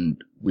stuff,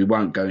 and we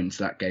won't go into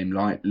that game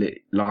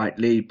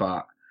lightly.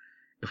 But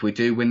if we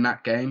do win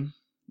that game,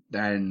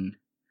 then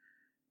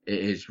it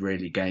is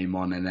really game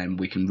on, and then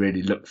we can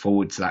really look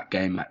forward to that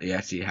game at the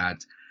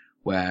Etihad,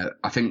 where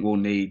I think we'll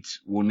need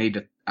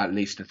at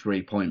least a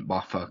 3-point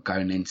buffer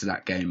going into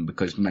that game,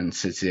 because Man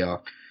City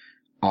are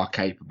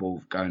capable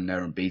of going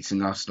there and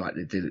beating us like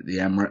they did at the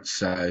Emirates.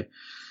 So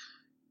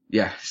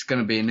it's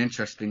going to be an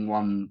interesting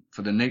one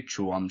for the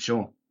neutral, I'm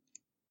sure.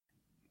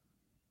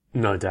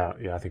 No doubt.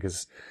 Yeah, I think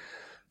it's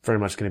very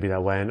much going to be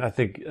that way. And I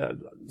think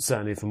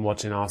certainly from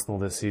watching Arsenal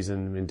this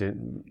season,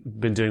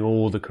 been doing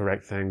all the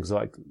correct things.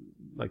 Like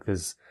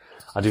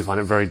I do find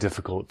it very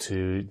difficult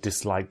to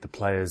dislike the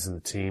players in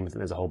the team. I think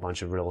there's a whole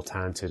bunch of real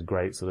talented,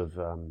 great sort of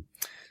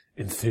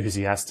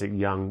enthusiastic,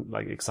 young,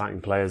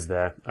 exciting players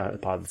there,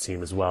 part of the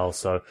team as well.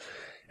 So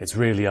it's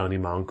really only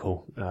my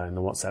uncle in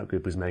the WhatsApp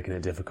group who's making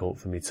it difficult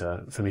for me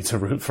to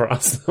root for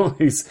Arsenal.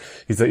 He's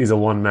a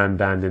one-man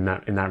band in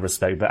that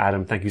respect. But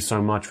Adam, thank you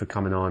so much for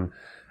coming on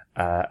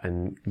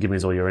and giving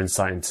us all your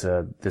insight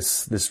into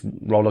this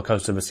roller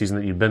coaster of a season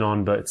that you've been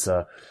on. But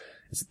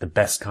it's the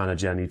best kind of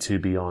journey to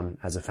be on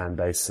as a fan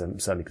base,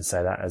 and certainly can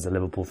say that as a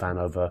Liverpool fan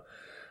over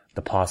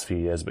the past few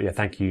years. But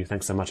thank you.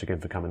 Thanks so much again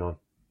for coming on.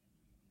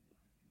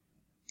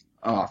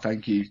 Oh,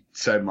 thank you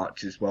so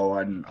much as well.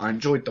 And I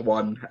enjoyed the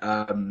one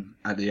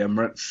at the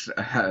Emirates.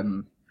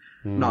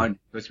 Not only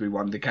because we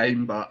won the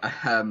game, but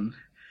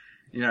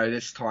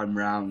this time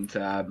round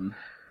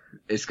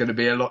it's going to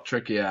be a lot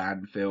trickier at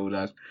Anfield.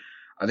 I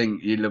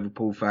think you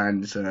Liverpool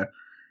fans are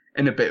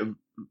in a bit of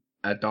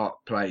a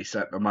dark place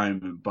at the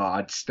moment, but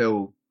I'd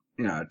still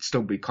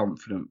be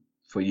confident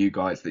for you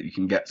guys that you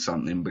can get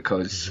something,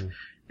 because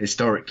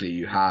historically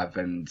you have,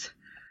 and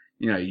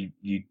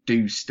you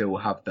do still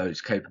have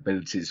those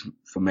capabilities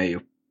for me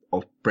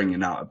of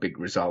bringing out a big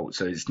result.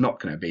 So it's not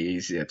going to be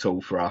easy at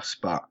all for us,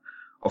 but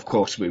of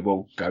course we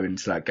will go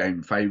into that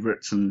game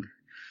favourites, and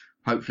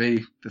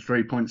hopefully the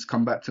 3 points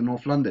come back to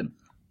North London.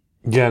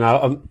 Yeah,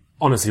 no,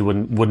 honestly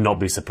would not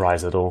be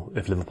surprised at all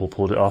if Liverpool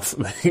pulled it off,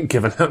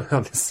 given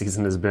how this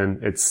season has been.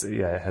 It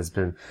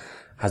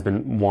has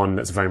been one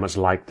that's very much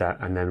like that.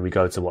 And then we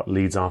go to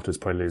Leeds afterwards,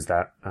 probably lose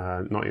that.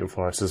 Nottingham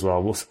Forest as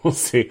well. We'll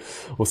see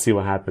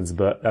what happens.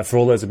 But for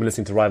all those who've been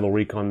listening to Rival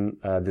Recon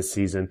this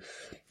season,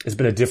 it's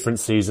been a different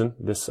season.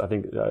 I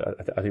think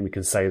we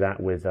can say that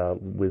with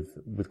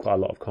quite a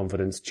lot of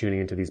confidence.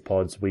 Tuning into these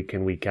pods week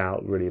in, week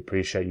out. Really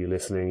appreciate you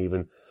listening,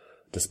 even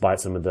despite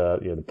some of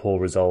the poor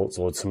results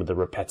or some of the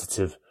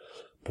repetitive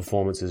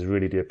performances.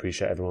 Really do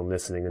appreciate everyone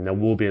listening. And there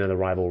will be another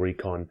Rival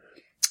Recon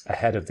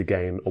ahead of the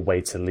game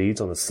away to Leeds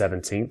on the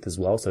 17th as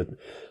well. So,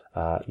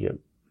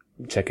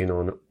 check in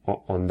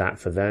on that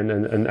for then.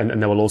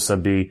 And there will also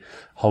be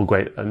a whole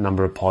great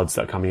number of pods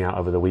that are coming out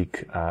over the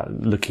week,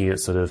 looking at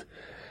sort of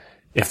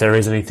if there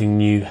is anything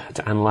new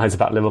to analyse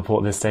about Liverpool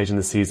at this stage in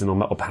the season,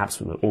 or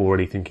perhaps we're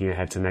already thinking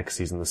ahead to next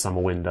season, the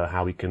summer window,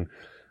 how we can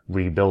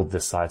rebuild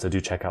this side. So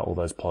do check out all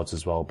those pods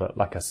as well. But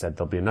like I said,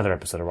 there'll be another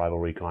episode of Rival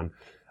Recon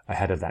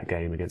ahead of that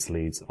game against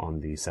Leeds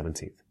on the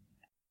 17th.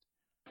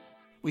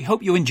 We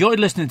hope you enjoyed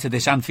listening to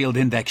this Anfield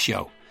Index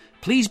show.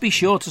 Please be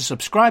sure to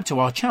subscribe to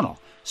our channel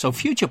so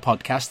future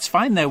podcasts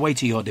find their way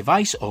to your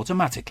device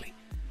automatically.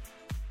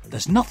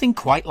 There's nothing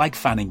quite like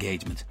fan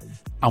engagement,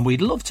 and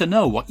we'd love to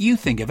know what you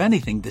think of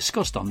anything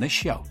discussed on this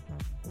show.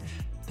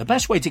 The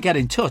best way to get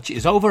in touch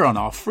is over on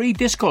our free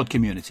Discord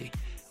community,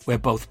 where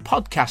both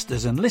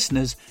podcasters and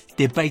listeners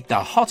debate the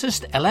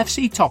hottest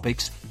LFC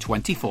topics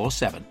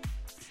 24/7.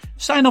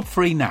 Sign up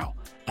free now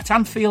at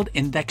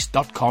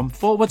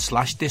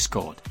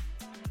AnfieldIndex.com/Discord.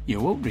 You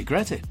won't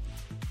regret it.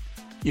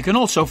 You can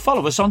also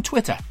follow us on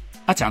Twitter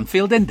at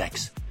Anfield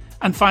Index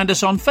and find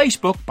us on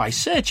Facebook by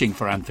searching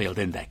for Anfield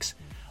Index.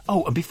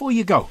 Oh, and before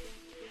you go,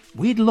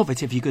 we'd love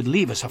it if you could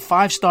leave us a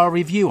 5-star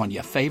review on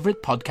your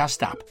favourite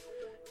podcast app.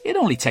 It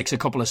only takes a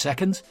couple of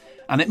seconds,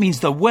 and it means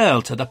the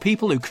world to the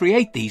people who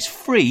create these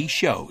free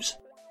shows.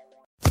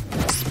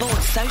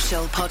 Sports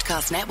Social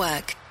Podcast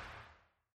Network.